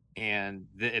 and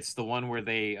it's the one where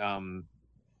they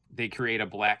create a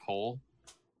black hole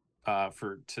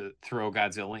for to throw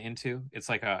Godzilla into. It's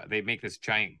like they make this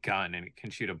giant gun and it can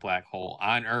shoot a black hole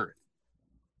on Earth.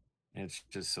 And it's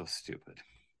just so stupid.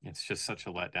 It's just such a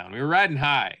letdown. We were riding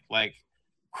high, like,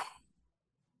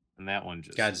 and that one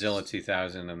Godzilla just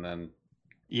 2000, and then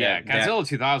yeah, that Godzilla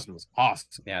 2000 was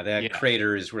awesome. yeah, that Yeah,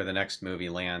 crater is where the next movie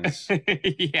lands.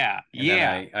 yeah, And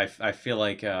then yeah. I feel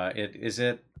like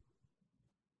it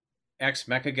X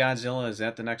Mecha Godzilla, is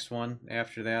that the next one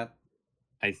after that?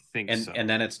 I think And so.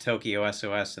 then it's Tokyo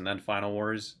SOS, and then Final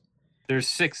Wars. There's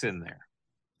 6 in there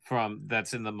from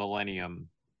that's in the Millennium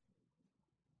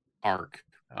arc.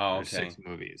 Oh, There's okay. 6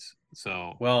 movies.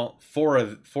 So Well, four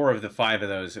of the five of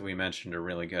those that we mentioned are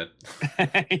really good.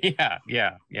 yeah,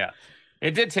 yeah, yeah.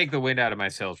 It did take the wind out of my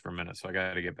sails for a minute, so I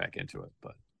got to get back into it.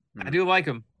 But I Hmm. do like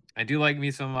them. I do like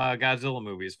me some Godzilla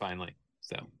movies finally.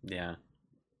 So Yeah,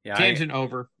 yeah, tangent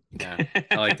over. yeah,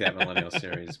 I like that Millennial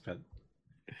series, but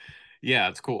Yeah,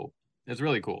 it's cool. It's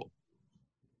really cool.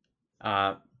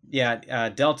 uh, yeah,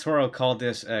 Del Toro called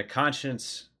this a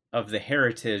conscience of the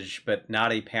heritage, but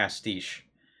not a pastiche,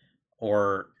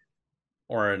 or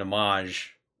an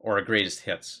homage, or a greatest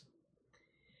hits.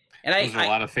 And Those are a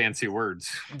lot of fancy words.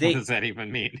 What they does that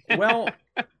even mean? well,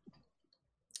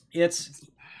 it's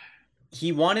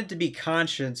he wanted to be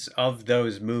conscious of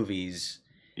those movies,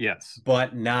 Yes.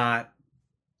 but not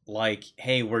like,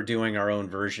 hey, we're doing our own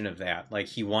version of that. Like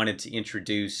he wanted to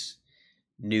introduce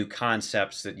new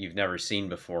concepts that you've never seen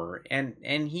before, and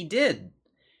he did.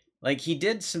 Like he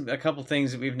did a couple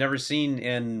things that we've never seen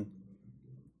in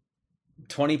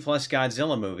 20 plus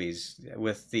Godzilla movies,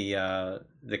 with the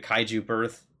kaiju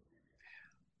birth,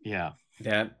 Yeah.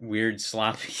 that weird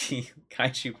sloppy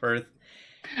kaiju birth.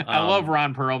 I love Um,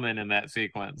 Ron Perlman in that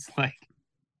sequence. Like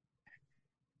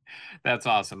that's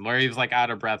awesome. Where he was like out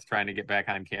of breath trying to get back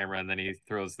on camera and then he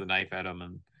throws the knife at him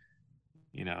and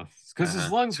because his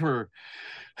uh-huh. lungs were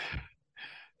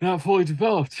not fully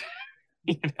developed.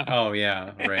 you know? Oh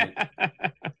yeah, right.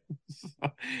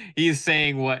 So he's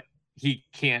saying what he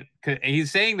can't.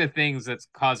 He's saying the things that's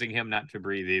causing him not to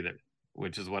breathe either,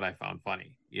 which is what I found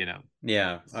funny.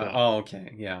 Yeah. So Oh,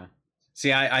 okay. Yeah.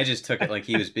 See, I just took it like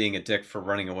he was being a dick for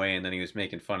running away, and then he was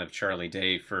making fun of Charlie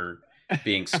Day for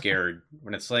being scared.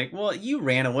 When it's like, well, you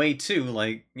ran away too,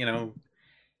 like,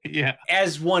 yeah,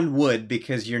 as one would,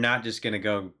 because you're not just gonna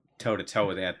go toe to toe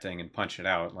with that thing and punch it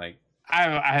out. Like,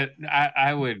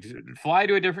 I would fly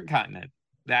to a different continent.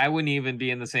 I wouldn't even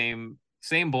be in the same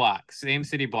block, same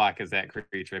city block as that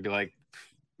creature. I'd be like,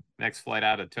 next flight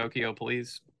out of Tokyo,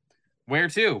 please. Where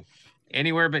to?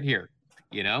 Anywhere but here.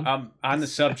 You know. on the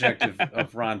subject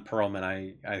of Ron Perlman,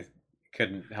 I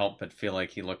couldn't help but feel like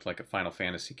he looked like a Final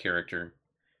Fantasy character.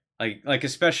 Like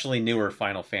especially newer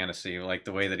Final Fantasy, like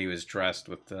the way that he was dressed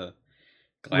with the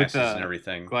With glasses and the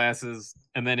everything. glasses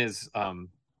and then his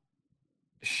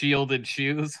shielded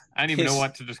shoes. I don't even know His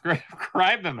what to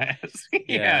describe them as.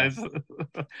 Yeah,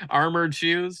 yeah, armored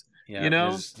shoes.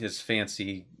 yeah, his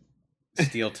fancy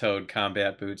steel-toed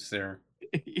combat boots there.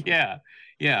 Yeah,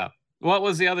 yeah. What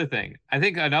was the other thing? I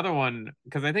think another one,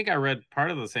 because I think I read part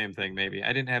of the same thing, maybe.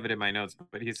 I didn't have it in my notes,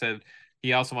 but he said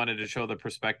he also wanted to show the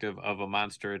perspective of a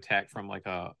monster attack from like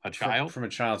a child. From a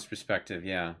child's perspective,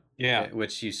 yeah. Yeah,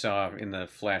 Which you saw in the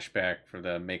flashback for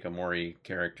the Meiko Mori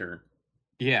character.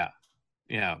 yeah,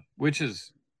 yeah. Which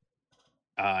is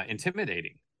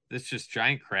intimidating. This just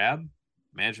giant crab.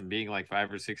 Imagine being like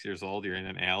 5 or 6 years old, you're in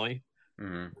an alley.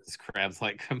 Mm-hmm. This crab's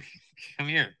like, come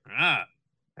here. Ah,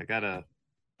 I gotta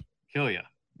kill you.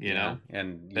 You Yeah, know?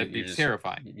 and That'd be you're just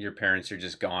terrifying. your parents are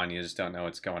just gone. You just don't know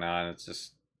what's going on. It's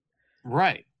just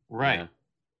Right, right.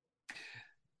 yeah.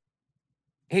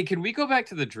 Hey, can we go back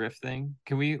to the drift thing?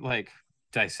 Can we like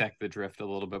dissect the drift a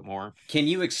little bit more? Can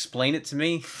you explain it to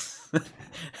me?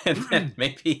 And then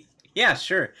maybe yeah,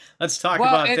 sure. Let's talk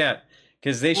Well, about that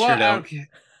because they sure well, don't. okay.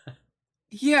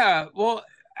 Yeah, well,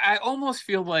 I almost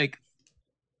feel like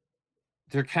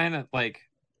they're kind of like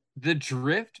the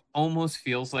drift almost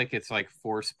feels like it's like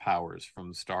force powers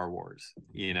from Star Wars,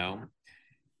 you know?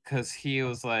 Because he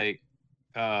was like,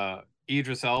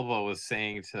 Idris Elba was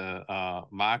saying to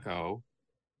Mako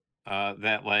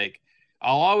that like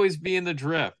I'll always be in the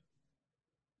drift.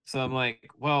 So I'm like,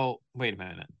 well, wait a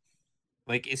minute.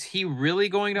 Like, is he really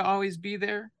going to always be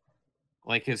there?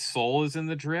 Like his soul is in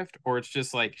the drift, or it's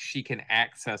just like she can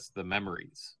access the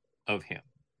memories of him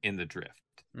in the drift.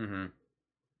 Mm-hmm.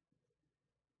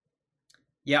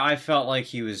 Yeah, I felt like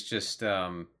he was just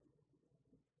it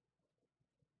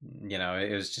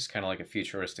was just kind of like a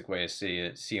futuristic way to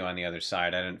see you on the other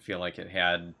side. I didn't feel like it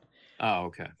had Oh,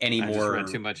 okay. any I just read more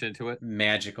too much into it.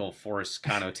 magical force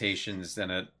connotations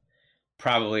than it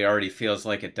probably already feels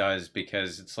like it does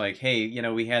because it's like, hey,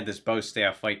 we had this bow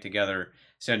staff fight together,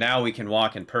 so now we can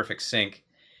walk in perfect sync,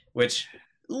 which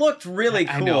looked really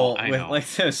cool I with know. like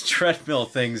those treadmill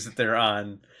things that they're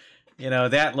on.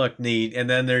 That looked neat, and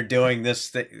then they're doing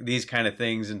these kind of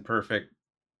things in perfect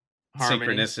Harmony.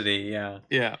 synchronicity. Yeah,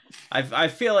 Yeah. I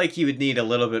feel like you would need a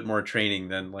little bit more training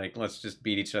than like let's just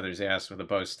beat each other's ass with a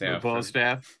bow The staff. bow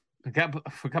staff. We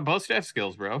got bow staff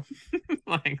skills, bro.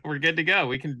 Like we're good to go.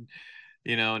 We can,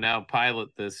 now pilot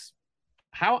this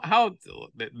how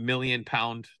that 1,000,000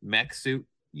 pound mech suit,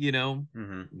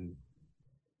 Mm-hmm.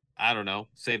 I don't know,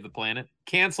 save the planet,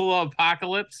 cancel the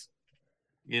apocalypse,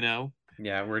 you know.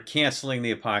 Yeah, we're canceling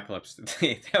the apocalypse.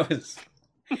 That was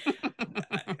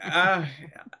uh,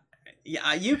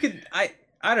 yeah, you could.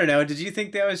 I don't know. Did you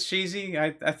think that was cheesy?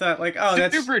 I thought like, oh,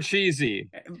 that's Super cheesy,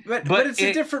 but it's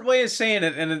a different way of saying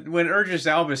it. And when Urgis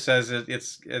Alba says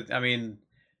it, I mean,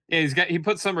 yeah, he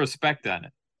put some respect on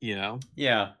it,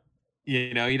 yeah,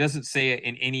 he doesn't say it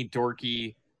in any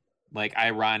dorky, like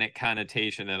ironic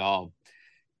connotation at all.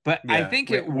 But I yeah.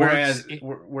 think it works.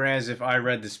 Whereas if I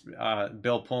read this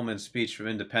Bill Pullman speech from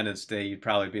Independence Day, you'd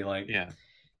probably be like, Yeah.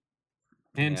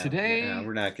 And yeah, today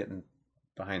we're not getting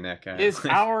behind that guy. is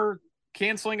our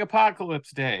canceling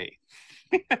apocalypse day.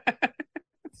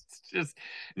 It's just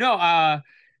no.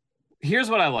 Here's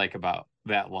what I like about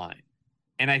that line,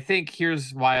 and I think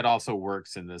here's why it also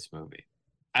works in this movie.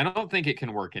 I don't think it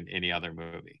can work in any other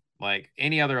movie, like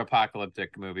any other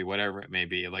apocalyptic movie, whatever it may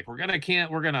be. Like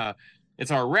it's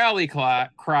our rally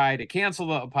cry to cancel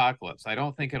the apocalypse. I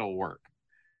don't think it'll work.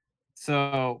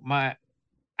 So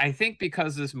I think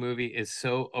because this movie is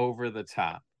so over the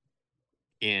top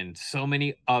in so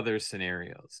many other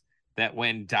scenarios that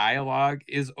when dialogue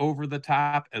is over the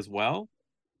top as well,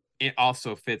 it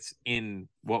also fits in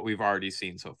what we've already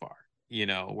seen so far,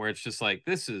 where it's just like,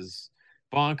 this is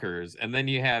bonkers. And then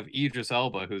you have Idris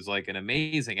Elba, who's like an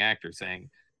amazing actor, saying,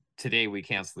 today we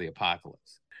cancel the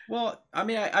apocalypse. Well, I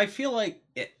mean, I feel like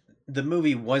the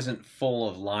movie wasn't full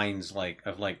of lines like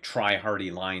try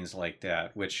hardy lines like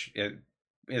that, which it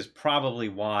is probably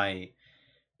why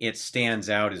it stands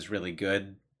out as really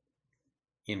good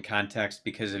in context.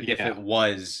 Because if Yeah. it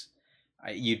was,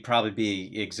 you'd probably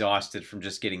be exhausted from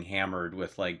just getting hammered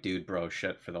with like dude bro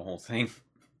shit for the whole thing.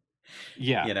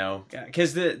 Yeah.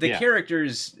 Because the Yeah.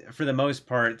 characters for the most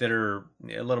part that are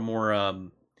a little more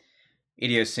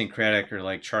idiosyncratic or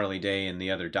like Charlie Day and the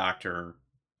other doctor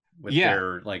with Yeah.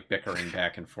 their like bickering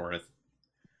back and forth.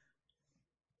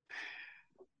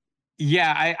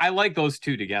 Yeah. I like those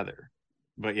two together.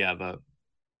 But yeah,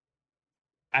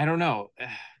 I don't know.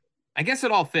 I guess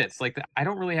it all fits. Like, I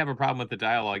don't really have a problem with the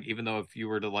dialogue, even though if you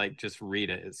were to like just read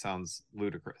it, it sounds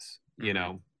ludicrous,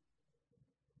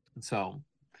 So,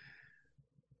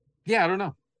 yeah, I don't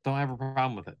know. Don't have a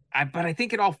problem with it. But I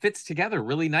think it all fits together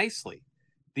really nicely.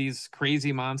 These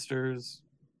crazy monsters,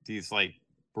 these like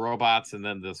robots, and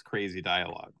then this crazy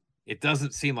dialogue. It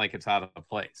doesn't seem like it's out of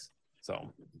place.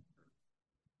 So,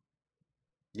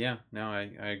 Yeah, no, I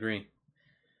agree.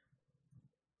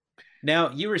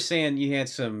 Now, you were saying you had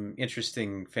some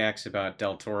interesting facts about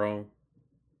Del Toro.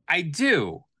 I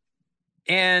do.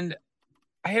 And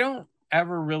I don't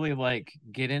ever really like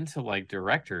get into like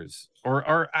directors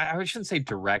or I shouldn't say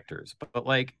directors, but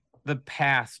like the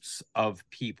pasts of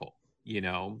people, you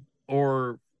know,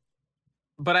 or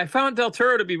but I found Del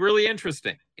Toro to be really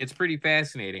interesting. It's pretty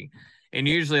fascinating. And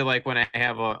usually like when I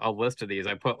have a list of these,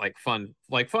 I put like fun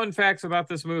facts about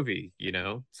this movie, you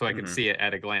know, so I can Hmm. see it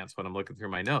at a glance when I'm looking through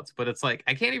my notes. But it's like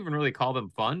I can't even really call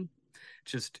them fun,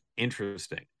 just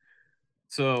interesting.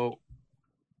 So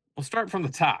we'll start from the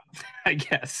top, I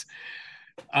guess.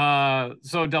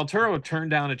 So Del Toro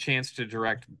turned down a chance to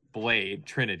direct Blade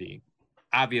Trinity.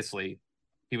 Obviously,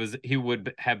 he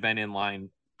would have been in line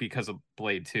because of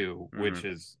Blade 2, which Hmm.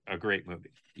 is a great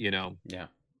movie, you know. Yeah.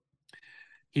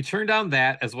 He turned down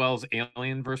that as well as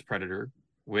Alien vs Predator,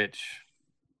 which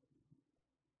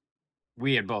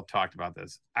we had both talked about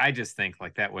this. I just think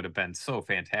like that would have been so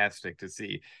fantastic to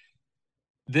see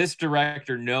this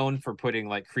director known for putting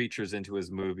like creatures into his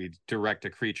movie direct a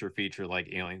creature feature like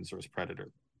Aliens vs Predator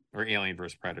or Alien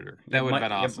vs Predator. That would have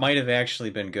been It awesome. might have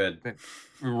actually been good.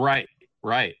 Right,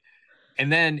 right.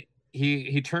 And then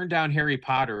he turned down Harry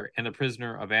Potter and the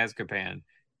Prisoner of Azkaban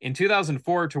in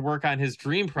 2004 to work on his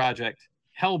dream project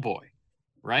Hellboy.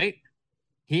 Right?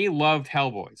 He loved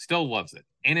Hellboy, still loves it.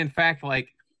 And in fact, like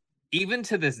even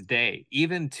to this day,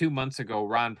 even 2 months ago,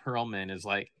 Ron Perlman is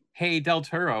like, "Hey, Del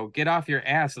Toro, get off your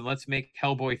ass and let's make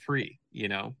Hellboy 3." You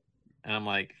know, and I'm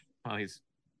like, "Oh, he's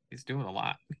doing a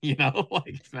lot." You know, like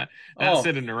he's not Oh,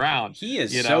 sitting around. he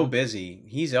is You so know, busy.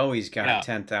 He's always got yeah.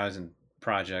 10,000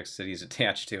 projects that he's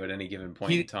attached to at any given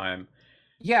point in He time.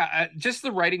 yeah, just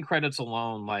the writing credits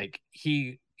alone, like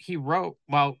he wrote.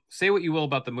 Well, say what you will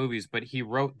about the movies, but he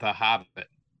wrote The Hobbit,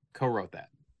 co-wrote that,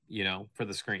 you know, for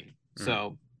the screen. Hmm.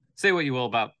 So say what you will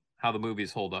about how the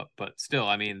movies hold up, but still,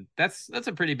 I mean, that's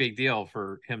a pretty big deal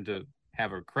for him to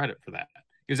have a credit for that.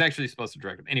 He was actually supposed to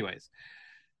direct them, anyways.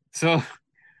 So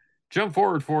jump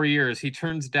forward 4 years, he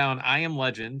turns down I Am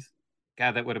Legend.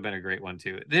 God, that would have been a great one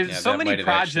too. There's Yeah, so that many might have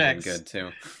actually been projects. good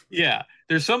too. Yeah,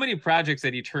 there's so many projects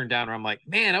that he turned down where I'm like,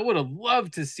 man, I would have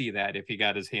loved to see that if he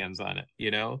got his hands on it,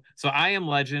 you know? So I Am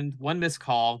Legend, One Missed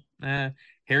Call,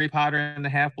 Harry Potter and the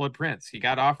Half-Blood Prince. He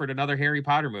got offered another Harry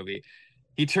Potter movie.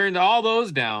 He turned all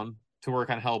those down to work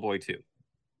on Hellboy 2.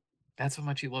 That's how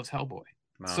much he loves Hellboy.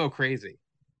 Wow. So crazy.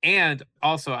 And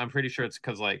also, I'm pretty sure it's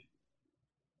because like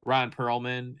Ron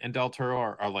Perlman and Del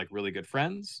Toro are like really good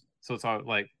friends. So it's all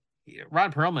like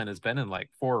Ron Perlman has been in like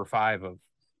 4 or 5 of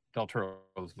Del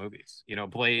Toro's movies. You know,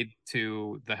 Blade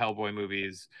to the Hellboy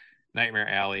movies, Nightmare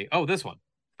Alley. Oh, this one,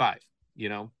 5. You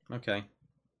know, Okay.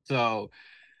 so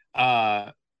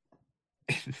uh,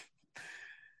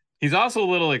 he's also a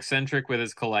little eccentric with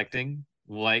his collecting,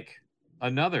 like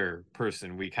another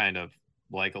person we kind of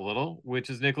like a little, which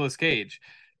is Nicolas Cage.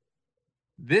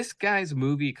 This guy's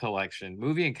movie collection,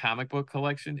 movie and comic book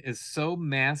collection, is so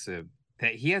massive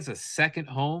that he has a second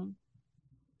home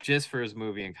just for his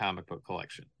movie and comic book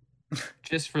collection,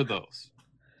 just for those,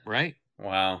 right?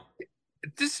 Wow.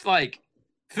 Just like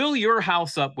fill your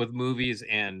house up with movies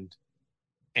and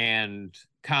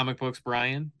comic books,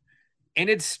 Brian, and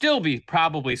it'd still be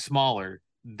probably smaller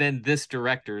than this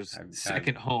director's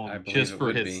second I home believe just it for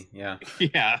would his. be. Yeah.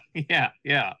 Yeah, yeah,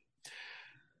 yeah.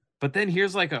 But then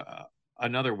here's like a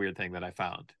another weird thing that I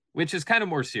found, which is kind of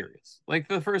more serious. Like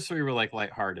the first 3 were like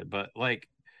lighthearted, but like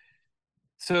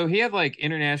so he had like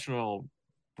international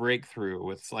breakthrough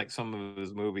with like some of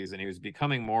his movies, and he was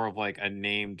becoming more of like a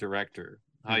named director.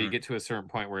 How you Hmm. get to a certain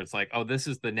point where it's like, oh, this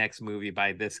is the next movie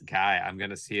by this guy. I'm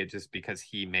gonna see it just because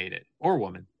he made it or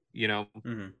woman, you know.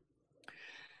 Hmm.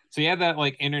 So he had that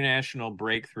like international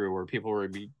breakthrough where people were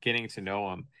beginning to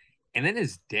know him, and then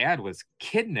his dad was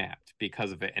kidnapped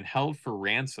because of it and held for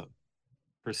ransom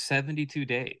for 72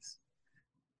 days.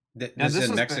 Now This is this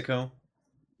in was Mexico.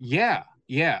 yeah,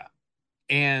 yeah,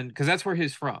 and because that's where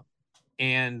he's from,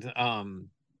 and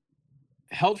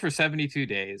held for 72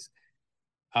 days,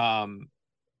 um,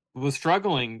 was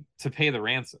struggling to pay the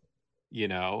ransom, you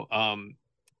know,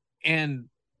 and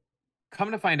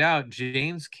come to find out,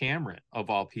 James Cameron of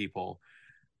all people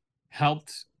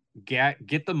helped get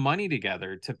the money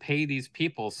together to pay these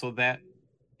people so that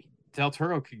Del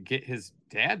Toro could get his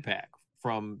dad back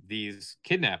from these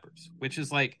kidnappers, which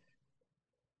is like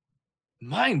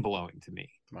mind blowing to me.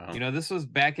 Wow. You know, this was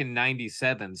back in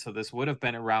 97, so this would have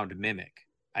been around Mimic,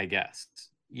 I guess,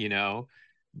 you know,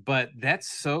 but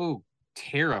that's so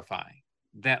terrifying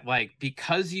that, like,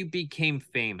 because you became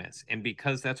famous and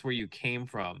because that's where you came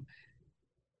from,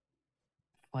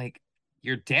 like,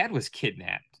 your dad was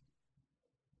kidnapped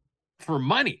for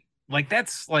money. Like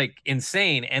that's like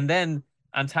insane. And then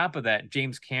on top of that,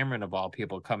 James Cameron of all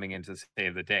people coming in to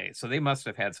save the day. So they must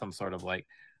have had some sort of like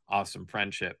awesome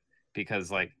friendship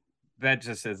because like that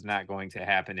just is not going to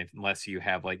happen unless you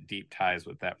have like deep ties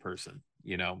with that person,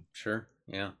 you know. Sure.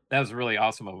 Yeah. That was really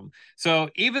awesome of him. So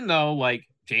even though like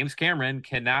James Cameron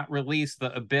cannot release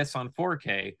The Abyss on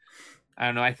 4K, I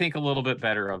don't know, I think a little bit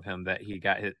better of him that he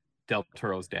got hit Del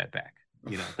Toro's dad back.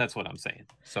 You know, that's what I'm saying.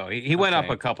 So he went up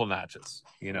Okay. a couple notches,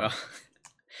 you know.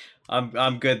 Well,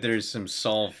 I'm good. There's some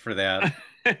solve for that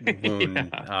wound.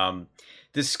 Yeah.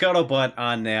 The scuttlebutt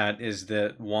on that is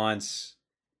that once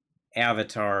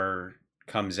Avatar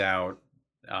comes out,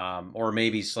 or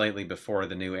maybe slightly before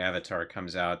the new Avatar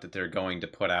comes out, that they're going to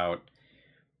put out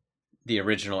the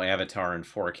original Avatar in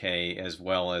 4K as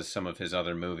well as some of his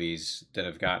other movies that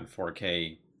have gotten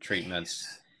 4K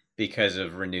treatments because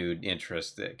of renewed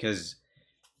interest. Because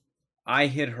I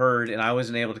had heard, and I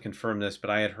wasn't able to confirm this,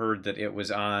 but I had heard that it was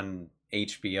on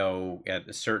HBO at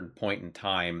a certain point in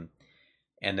time,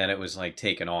 and then it was like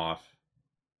taken off.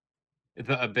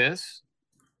 The Abyss?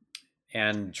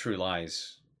 And True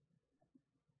Lies.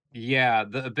 Yeah,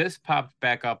 The Abyss popped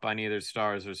back up on either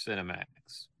Stars or Cinemax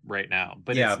right now,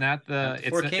 but Yeah, it's not the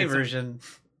 4K version.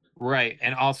 Right,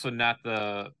 and also not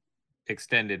the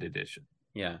extended edition,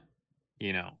 Yeah.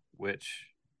 you know, which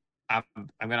I'm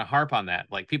going to harp on that.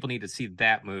 Like people need to see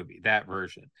that movie, that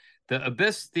version. The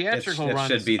Abyss theatrical It run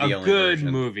should is be the a only good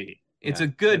version. movie. It's Yeah, a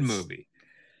good movie.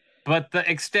 But the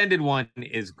extended one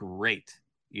is great,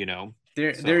 you know.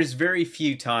 There's very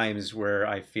few times where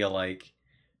I feel like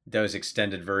those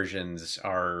extended versions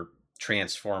are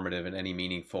transformative in any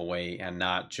meaningful way and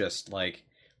not just like,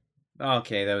 oh,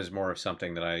 okay, that was more of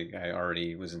something that I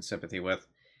already was in sympathy with.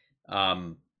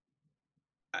 Um,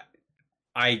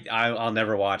 I'll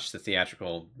never watch the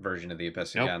theatrical version of The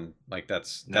Abyss Nope. again. Like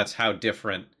that's how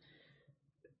different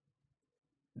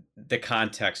the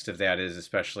context of that is,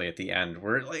 especially at the end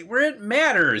where it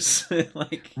matters.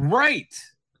 Like right.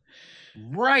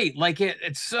 Like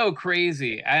it's so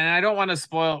crazy. And I don't want to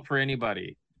spoil it for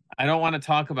anybody. I don't want to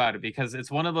talk about it because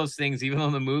it's one of those things, even though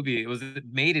the movie it was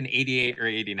made in 88 or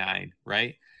 89,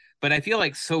 right? But I feel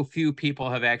like so few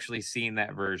people have actually seen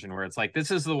that version where it's like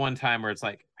this is the one time where it's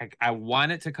like I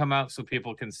want it to come out so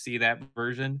people can see that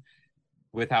version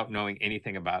without knowing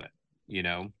anything about it, you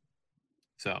know?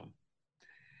 So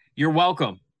you're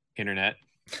welcome, internet.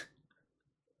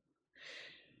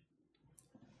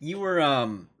 you were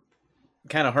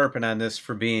kind of harping on this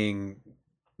for being,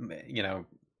 you know,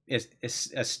 is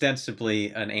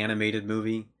ostensibly an animated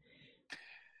movie.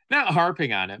 Not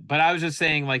harping on it, but I was just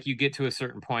saying like you get to a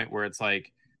certain point where it's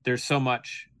like there's so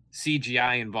much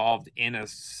CGI involved in a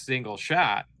single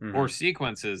shot or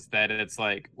sequences that it's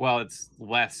like, well, it's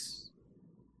less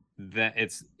that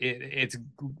it's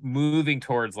moving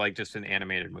towards like just an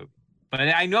animated movie. But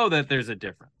I know that there's a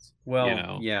difference. Well, you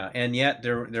know? yeah, and yet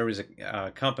there was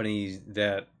a company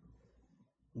that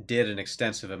did an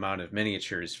extensive amount of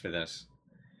miniatures for this.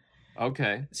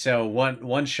 Okay. So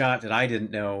one shot that I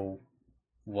didn't know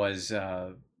was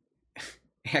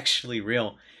actually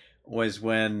real was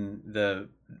when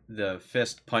the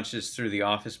fist punches through the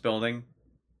office building.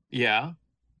 Yeah,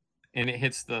 and it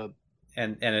hits the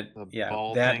it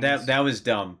ball that was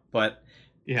dumb, but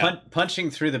yeah. Punching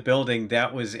through the building,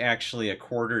 that was actually a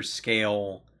quarter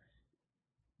scale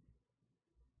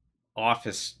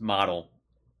office model.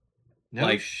 No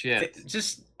like, shit.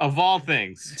 Just of all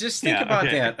things. Just think about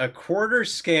that. A quarter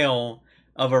scale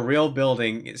of a real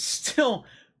building is still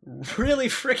really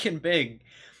freaking big.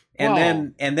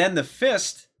 And then the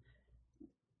fist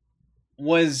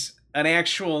was an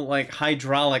actual like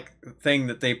hydraulic thing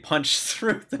that they punched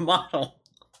through the model.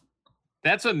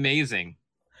 That's amazing.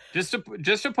 Just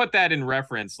to put that in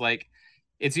reference, like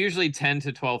it's usually 10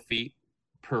 to 12 feet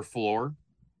per floor.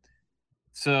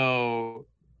 So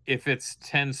if it's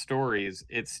 10 stories,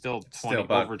 it's still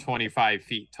over 25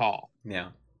 feet tall.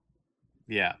 Yeah.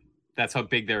 Yeah. That's how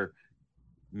big their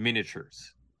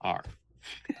miniatures are.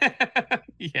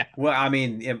 Yeah. Well, I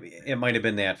mean, it might have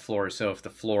been that floor. So if the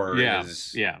floor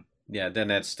is then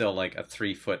that's still like a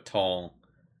 3 foot tall.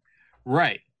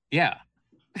 Right. Yeah.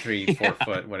 3-4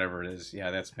 foot, whatever it is. Yeah,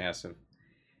 that's massive.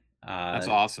 That's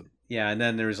awesome. Yeah, and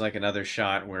then there's like another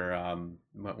shot where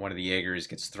one of the Jaegers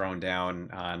gets thrown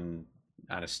down on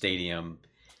a stadium,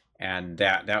 and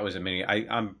that was a mini.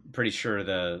 I'm pretty sure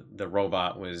the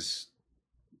robot was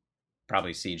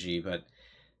probably CG, but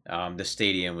the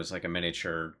stadium was like a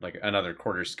miniature, like another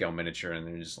quarter scale miniature, and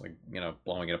they're just like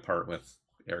blowing it apart with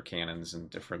air cannons and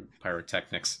different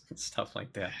pyrotechnics and stuff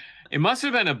like that. It must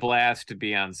have been a blast to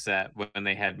be on set when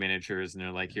they had miniatures and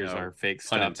they're like, here's No, our fake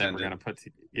pun stuff that we're intended. gonna put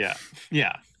yeah.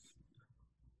 Yeah.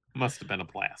 Must have been a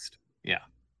blast. Yeah.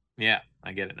 Yeah,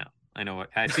 I get it now.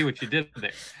 I see what you did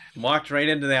there. Walked right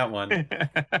into that one.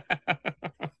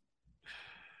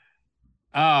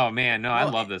 Oh man, no, I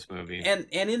Well, love this movie. And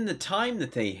in the time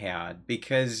that they had,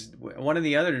 because one of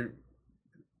the other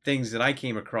things that I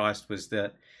came across was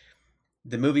that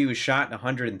the movie was shot in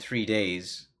 103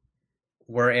 days,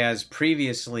 whereas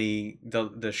previously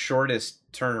the shortest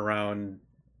turnaround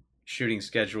shooting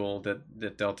schedule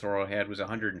that Del Toro had was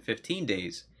 115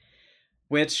 days,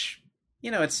 which,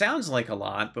 it sounds like a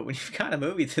lot, but when you've got a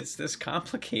movie that's this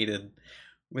complicated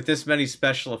with this many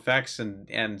special effects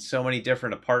and so many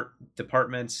different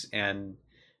departments and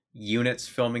units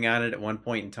filming on it at one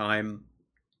point in time,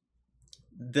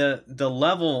 the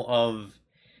level of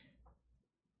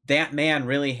that man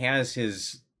really has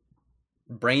his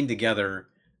brain together.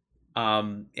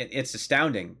 It's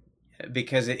astounding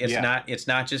because it's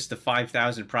not just the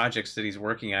 5,000 projects that he's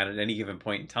working on at any given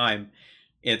point in time.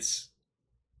 It's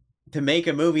to make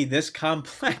a movie this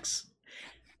complex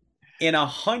in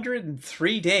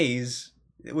 103 days,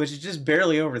 which is just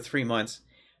barely over 3 months.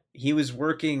 He was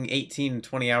working 18,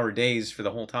 20-hour days for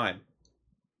the whole time.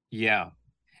 Yeah.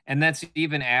 And that's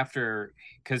even after,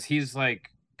 because he's like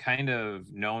kind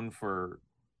of known for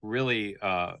really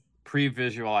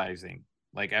pre-visualizing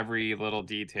like every little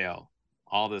detail,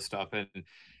 all this stuff. And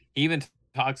he even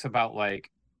talks about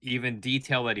like even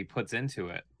detail that he puts into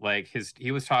it. Like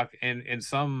he was talking in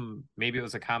some, maybe it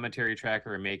was a commentary track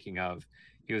or a making of,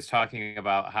 he was talking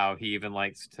about how he even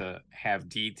likes to have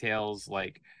details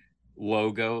like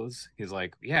logos. He's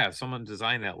like, yeah, someone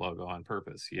designed that logo on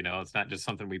purpose. It's not just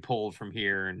something we pulled from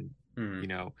here and,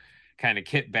 kind of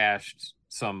kit bashed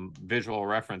some visual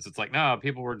reference. It's like, no,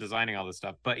 people were designing all this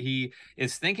stuff. But he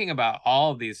is thinking about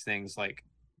all of these things like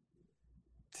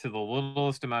to the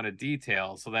littlest amount of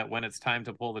detail so that when it's time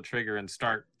to pull the trigger and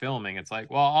start filming, it's like,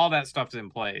 well, all that stuff's in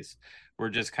place. We're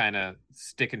just kind of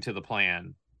sticking to the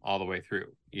plan all the way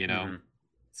through,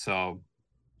 So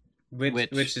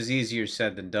which is easier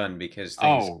said than done because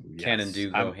things can and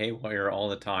do go haywire all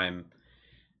the time.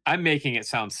 I'm making it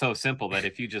sound so simple that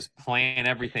if you just plan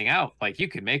everything out, like you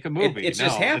could make a movie. It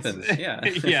just happens. Yeah.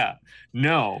 Yeah.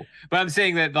 No. But I'm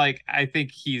saying that like I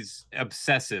think he's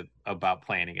obsessive about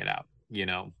planning it out,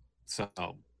 So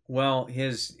well,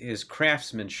 his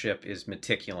craftsmanship is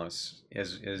meticulous.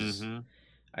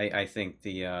 I think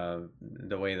the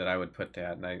way that I would put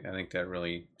that, and I think that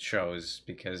really shows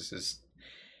because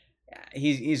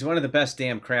he's one of the best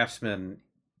damn craftsmen,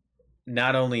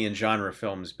 not only in genre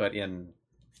films but in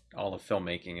all of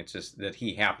filmmaking. It's just that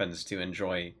he happens to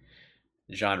enjoy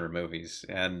genre movies,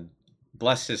 and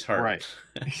bless his heart. Right.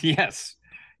 Yes.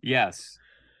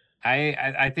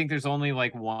 I think there's only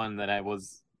like one that I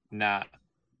was not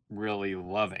really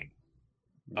loving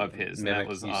of his. Mimic, and that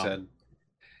was you said.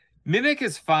 Mimic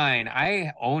is fine.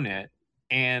 I own it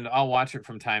and I'll watch it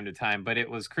from time to time, but it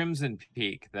was Crimson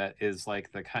Peak that is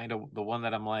like the kind of the one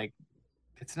that I'm like,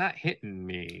 it's not hitting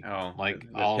me like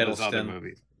all those other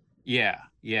movies. Yeah.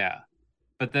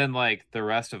 But then like the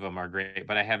rest of them are great,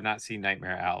 but I have not seen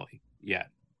Nightmare Alley yet.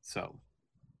 So,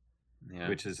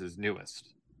 which is his newest.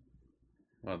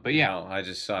 Well, but yeah, I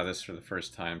just saw this for the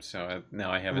first time, so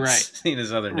now I haven't seen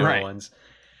his other newer ones.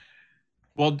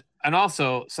 Well, and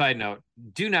also, side note,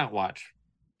 do not watch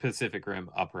Pacific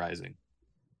Rim Uprising.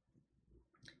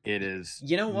 It is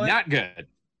not good.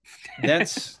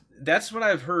 That's what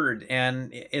I've heard,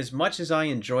 and as much as I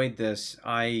enjoyed this,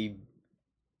 I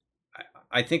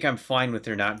think I'm fine with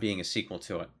there not being a sequel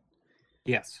to it.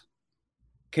 Yes.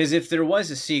 Because if there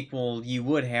was a sequel, you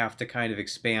would have to kind of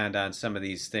expand on some of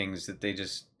these things that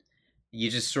you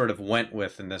just sort of went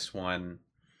with in this one.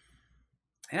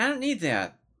 And I don't need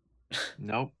that.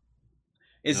 Nope.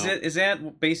 Is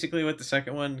that basically what the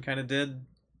second one kind of did?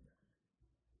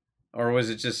 Or was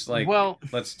it just like, well,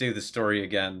 let's do the story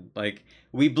again? Like,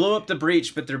 we blew up the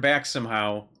breach, but they're back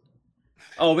somehow.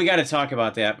 Oh, we got to talk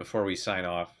about that before we sign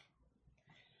off.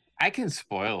 I can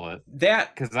spoil it.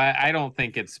 That because I don't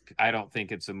think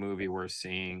it's a movie worth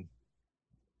seeing.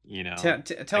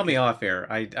 Tell me off air.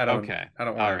 I don't. Okay. I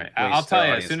don't want. All right. I'll tell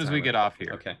you as soon as we get off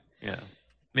here. Okay. Yeah.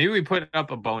 Maybe we put up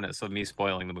a bonus of me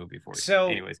spoiling the movie for you. So,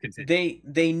 anyways, continue.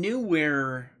 They knew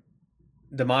where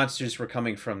the monsters were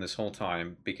coming from this whole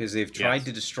time because they've tried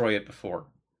to destroy it before.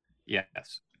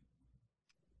 Yes.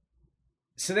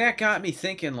 So that got me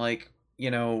thinking, like,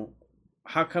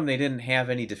 how come they didn't have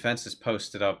any defenses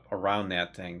posted up around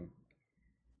that thing?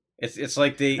 It's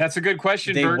like That's a good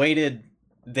question. They waited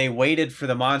they waited for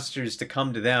the monsters to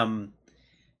come to them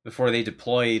before they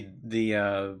deployed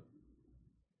the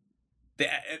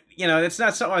it's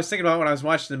not something I was thinking about when I was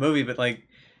watching the movie, but like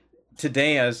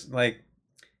today I was like,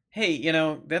 hey,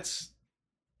 that's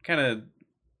kind of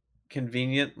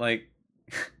convenient. Like,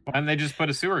 And they just put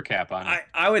a sewer cap on it.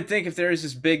 I would think if there's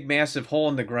this big massive hole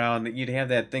in the ground that you'd have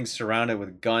that thing surrounded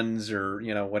with guns or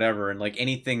whatever, and like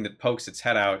anything that pokes its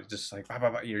head out, just like bah,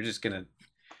 bah, bah, you're just gonna.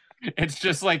 It's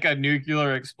just like a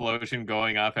nuclear explosion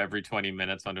going off every 20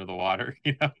 minutes under the water,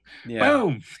 Yeah.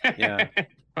 Boom. Yeah.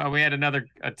 Well, we had another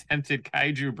attempted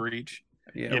kaiju breach.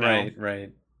 Yeah.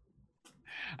 Right.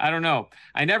 I don't know.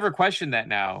 I never questioned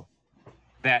that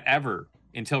ever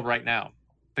until right now.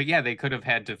 But yeah, they could have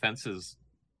had defenses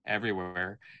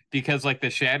everywhere because like the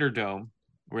Shatter Dome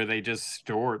where they just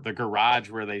store the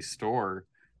garage where they store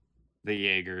the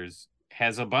Jaegers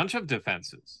has a bunch of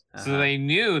defenses. So they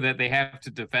knew that they have to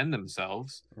defend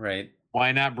themselves. Right.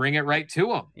 Why not bring it right to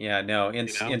them? Yeah, no.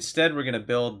 Instead, we're going to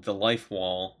build the life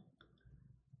wall.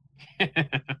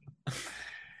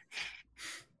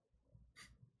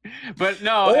 But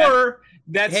no, or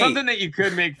that's something that you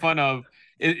could make fun of.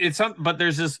 But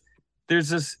there's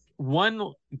this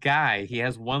one guy. He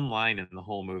has one line in the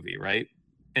whole movie, right?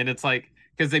 And it's like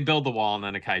because they build the wall, and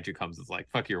then a kaiju comes. It's like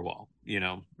fuck your wall,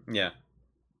 Yeah.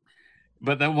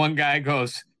 But then one guy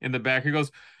goes in the back. He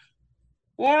goes,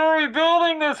 "What are we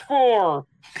building this for?"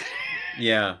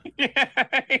 Yeah.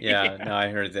 Yeah. No, I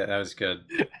heard that. That was good.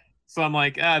 So I'm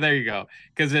like, there you go,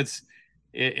 because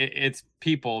it's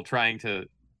people trying to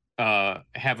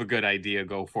have a good idea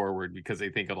go forward because they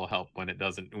think it'll help when it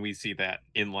doesn't, and we see that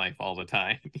in life all the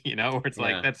time. Where it's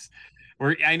like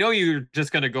I know you're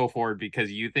just going to go forward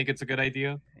because you think it's a good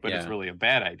idea, but it's really a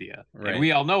bad idea. Right. And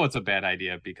we all know it's a bad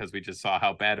idea because we just saw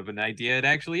how bad of an idea it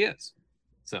actually is.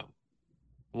 So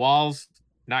walls,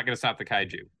 not going to stop the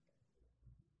kaiju.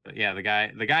 But yeah, the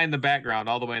guy in the background,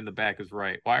 all the way in the back is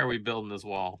right. Why are we building this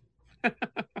wall?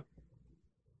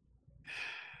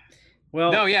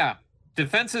 Well, no, yeah.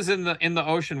 Defenses in the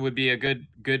ocean would be a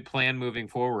good plan moving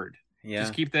forward. Yeah.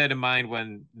 Just keep that in mind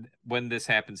when this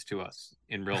happens to us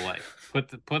in real life. Put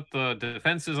the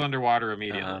defenses underwater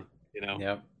immediately.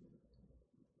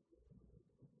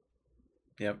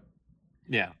 Yep.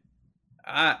 Yeah.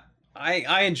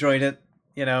 I enjoyed it.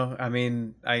 I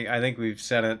mean, I think we've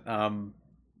said it. I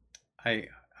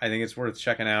think it's worth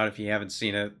checking out if you haven't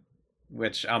seen it,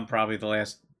 which I'm probably the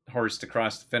last horse to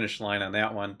cross the finish line on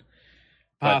that one.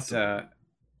 Possibly. But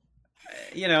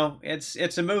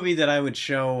it's a movie that I would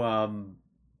show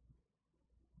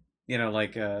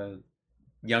like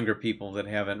younger people that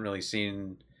haven't really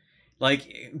seen,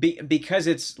 like because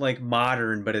it's like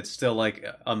modern, but it's still like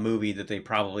a movie that they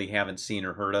probably haven't seen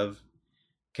or heard of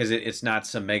because it's not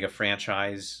some mega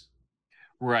franchise.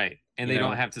 Right. And they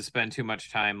don't have to spend too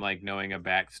much time like knowing a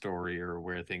backstory or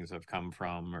where things have come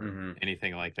from or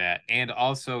anything like that. And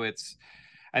also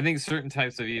I think certain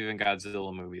types of even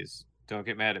Godzilla movies, don't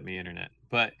get mad at me, internet,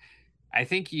 but I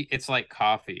think it's like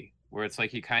coffee, where it's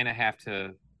like you kind of have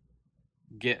to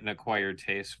get an acquired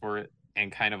taste for it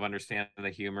and kind of understand the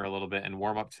humor a little bit and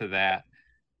warm up to that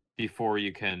before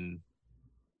you can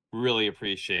really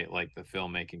appreciate like the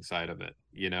filmmaking side of it,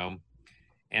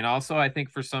 And also I think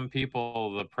for some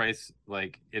people the price,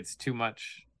 like it's too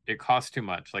much, it costs too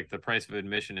much. Like the price of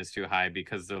admission is too high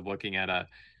because they're looking at a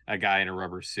guy in a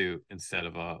rubber suit instead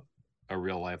of a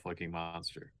real life looking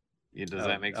monster. Does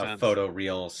that make sense? A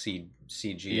photoreal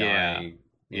CGI.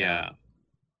 Yeah.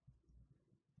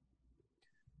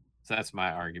 So that's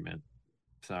my argument.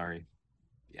 Sorry.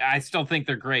 I still think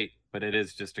they're great, but it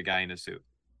is just a guy in a suit,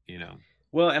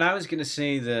 Well, and I was going to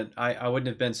say that I wouldn't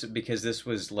have been, because this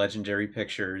was Legendary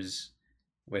Pictures,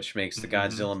 which makes the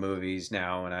Godzilla movies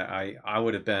now, and I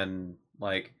would have been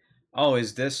like, oh,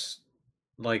 is this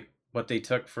like what they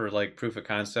took for like proof of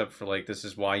concept for like this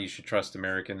is why you should trust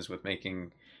Americans with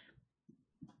making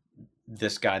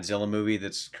this Godzilla movie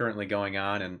that's currently going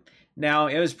on? And now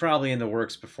it was probably in the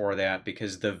works before that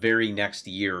because the very next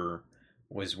year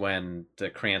was when the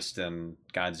Cranston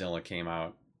Godzilla came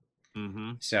out.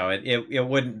 So it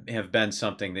wouldn't have been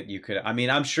something that you could. I mean,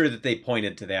 I'm sure that they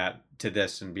pointed to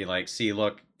this and be like, see,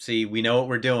 we know what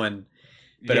we're doing,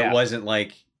 but it wasn't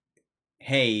like,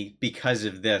 hey, because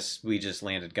of this, we just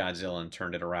landed Godzilla and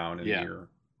turned it around in a year.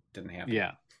 Didn't happen.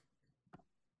 Yeah,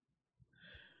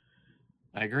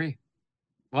 I agree.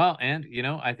 Well, and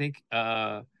I think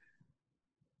Del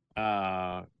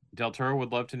Toro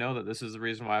would love to know that this is the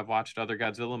reason why I've watched other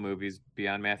Godzilla movies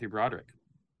beyond Matthew Broderick,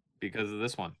 because of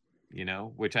this one.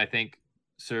 Which I think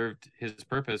served his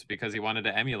purpose because he wanted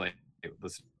to emulate the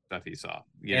stuff he saw.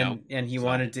 And he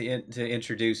wanted to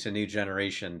introduce a new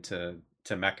generation to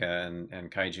to mecha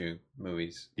and kaiju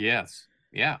movies. Yes.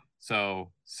 Yeah.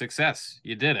 So success.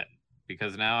 You did it.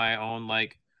 Because now I own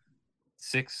like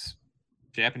 6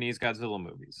 Japanese Godzilla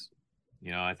movies.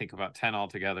 You know, I think about 10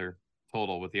 altogether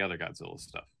total with the other Godzilla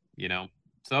stuff, you know?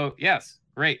 So yes,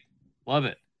 great. Love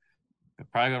it. I'm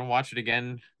probably going to watch it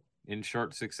again in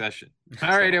short succession.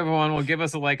 All right, everyone. Well, give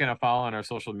us a like and a follow on our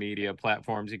social media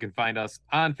platforms. You can find us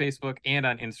on Facebook and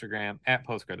on Instagram at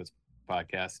Post Credits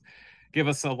Podcast. Give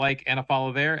us a like and a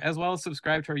follow there, as well as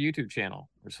subscribe to our YouTube channel.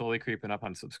 We're slowly creeping up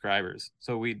on subscribers.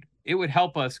 So it would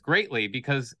help us greatly,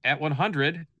 because at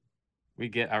 100, we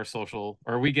get our social,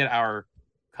 or we get our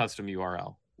custom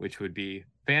URL, which would be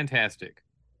fantastic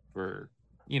for,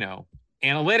 you know,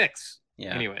 analytics.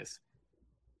 Yeah. Anyways.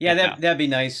 Yeah, that'd be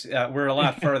nice. We're a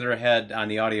lot further ahead on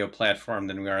the audio platform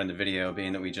than we are in the video,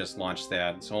 being that we just launched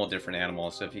that. It's a whole different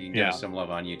animal. So if you can give us some love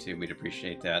on YouTube, we'd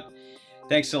appreciate that.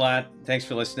 Thanks a lot. Thanks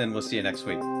for listening. We'll see you next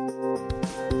week.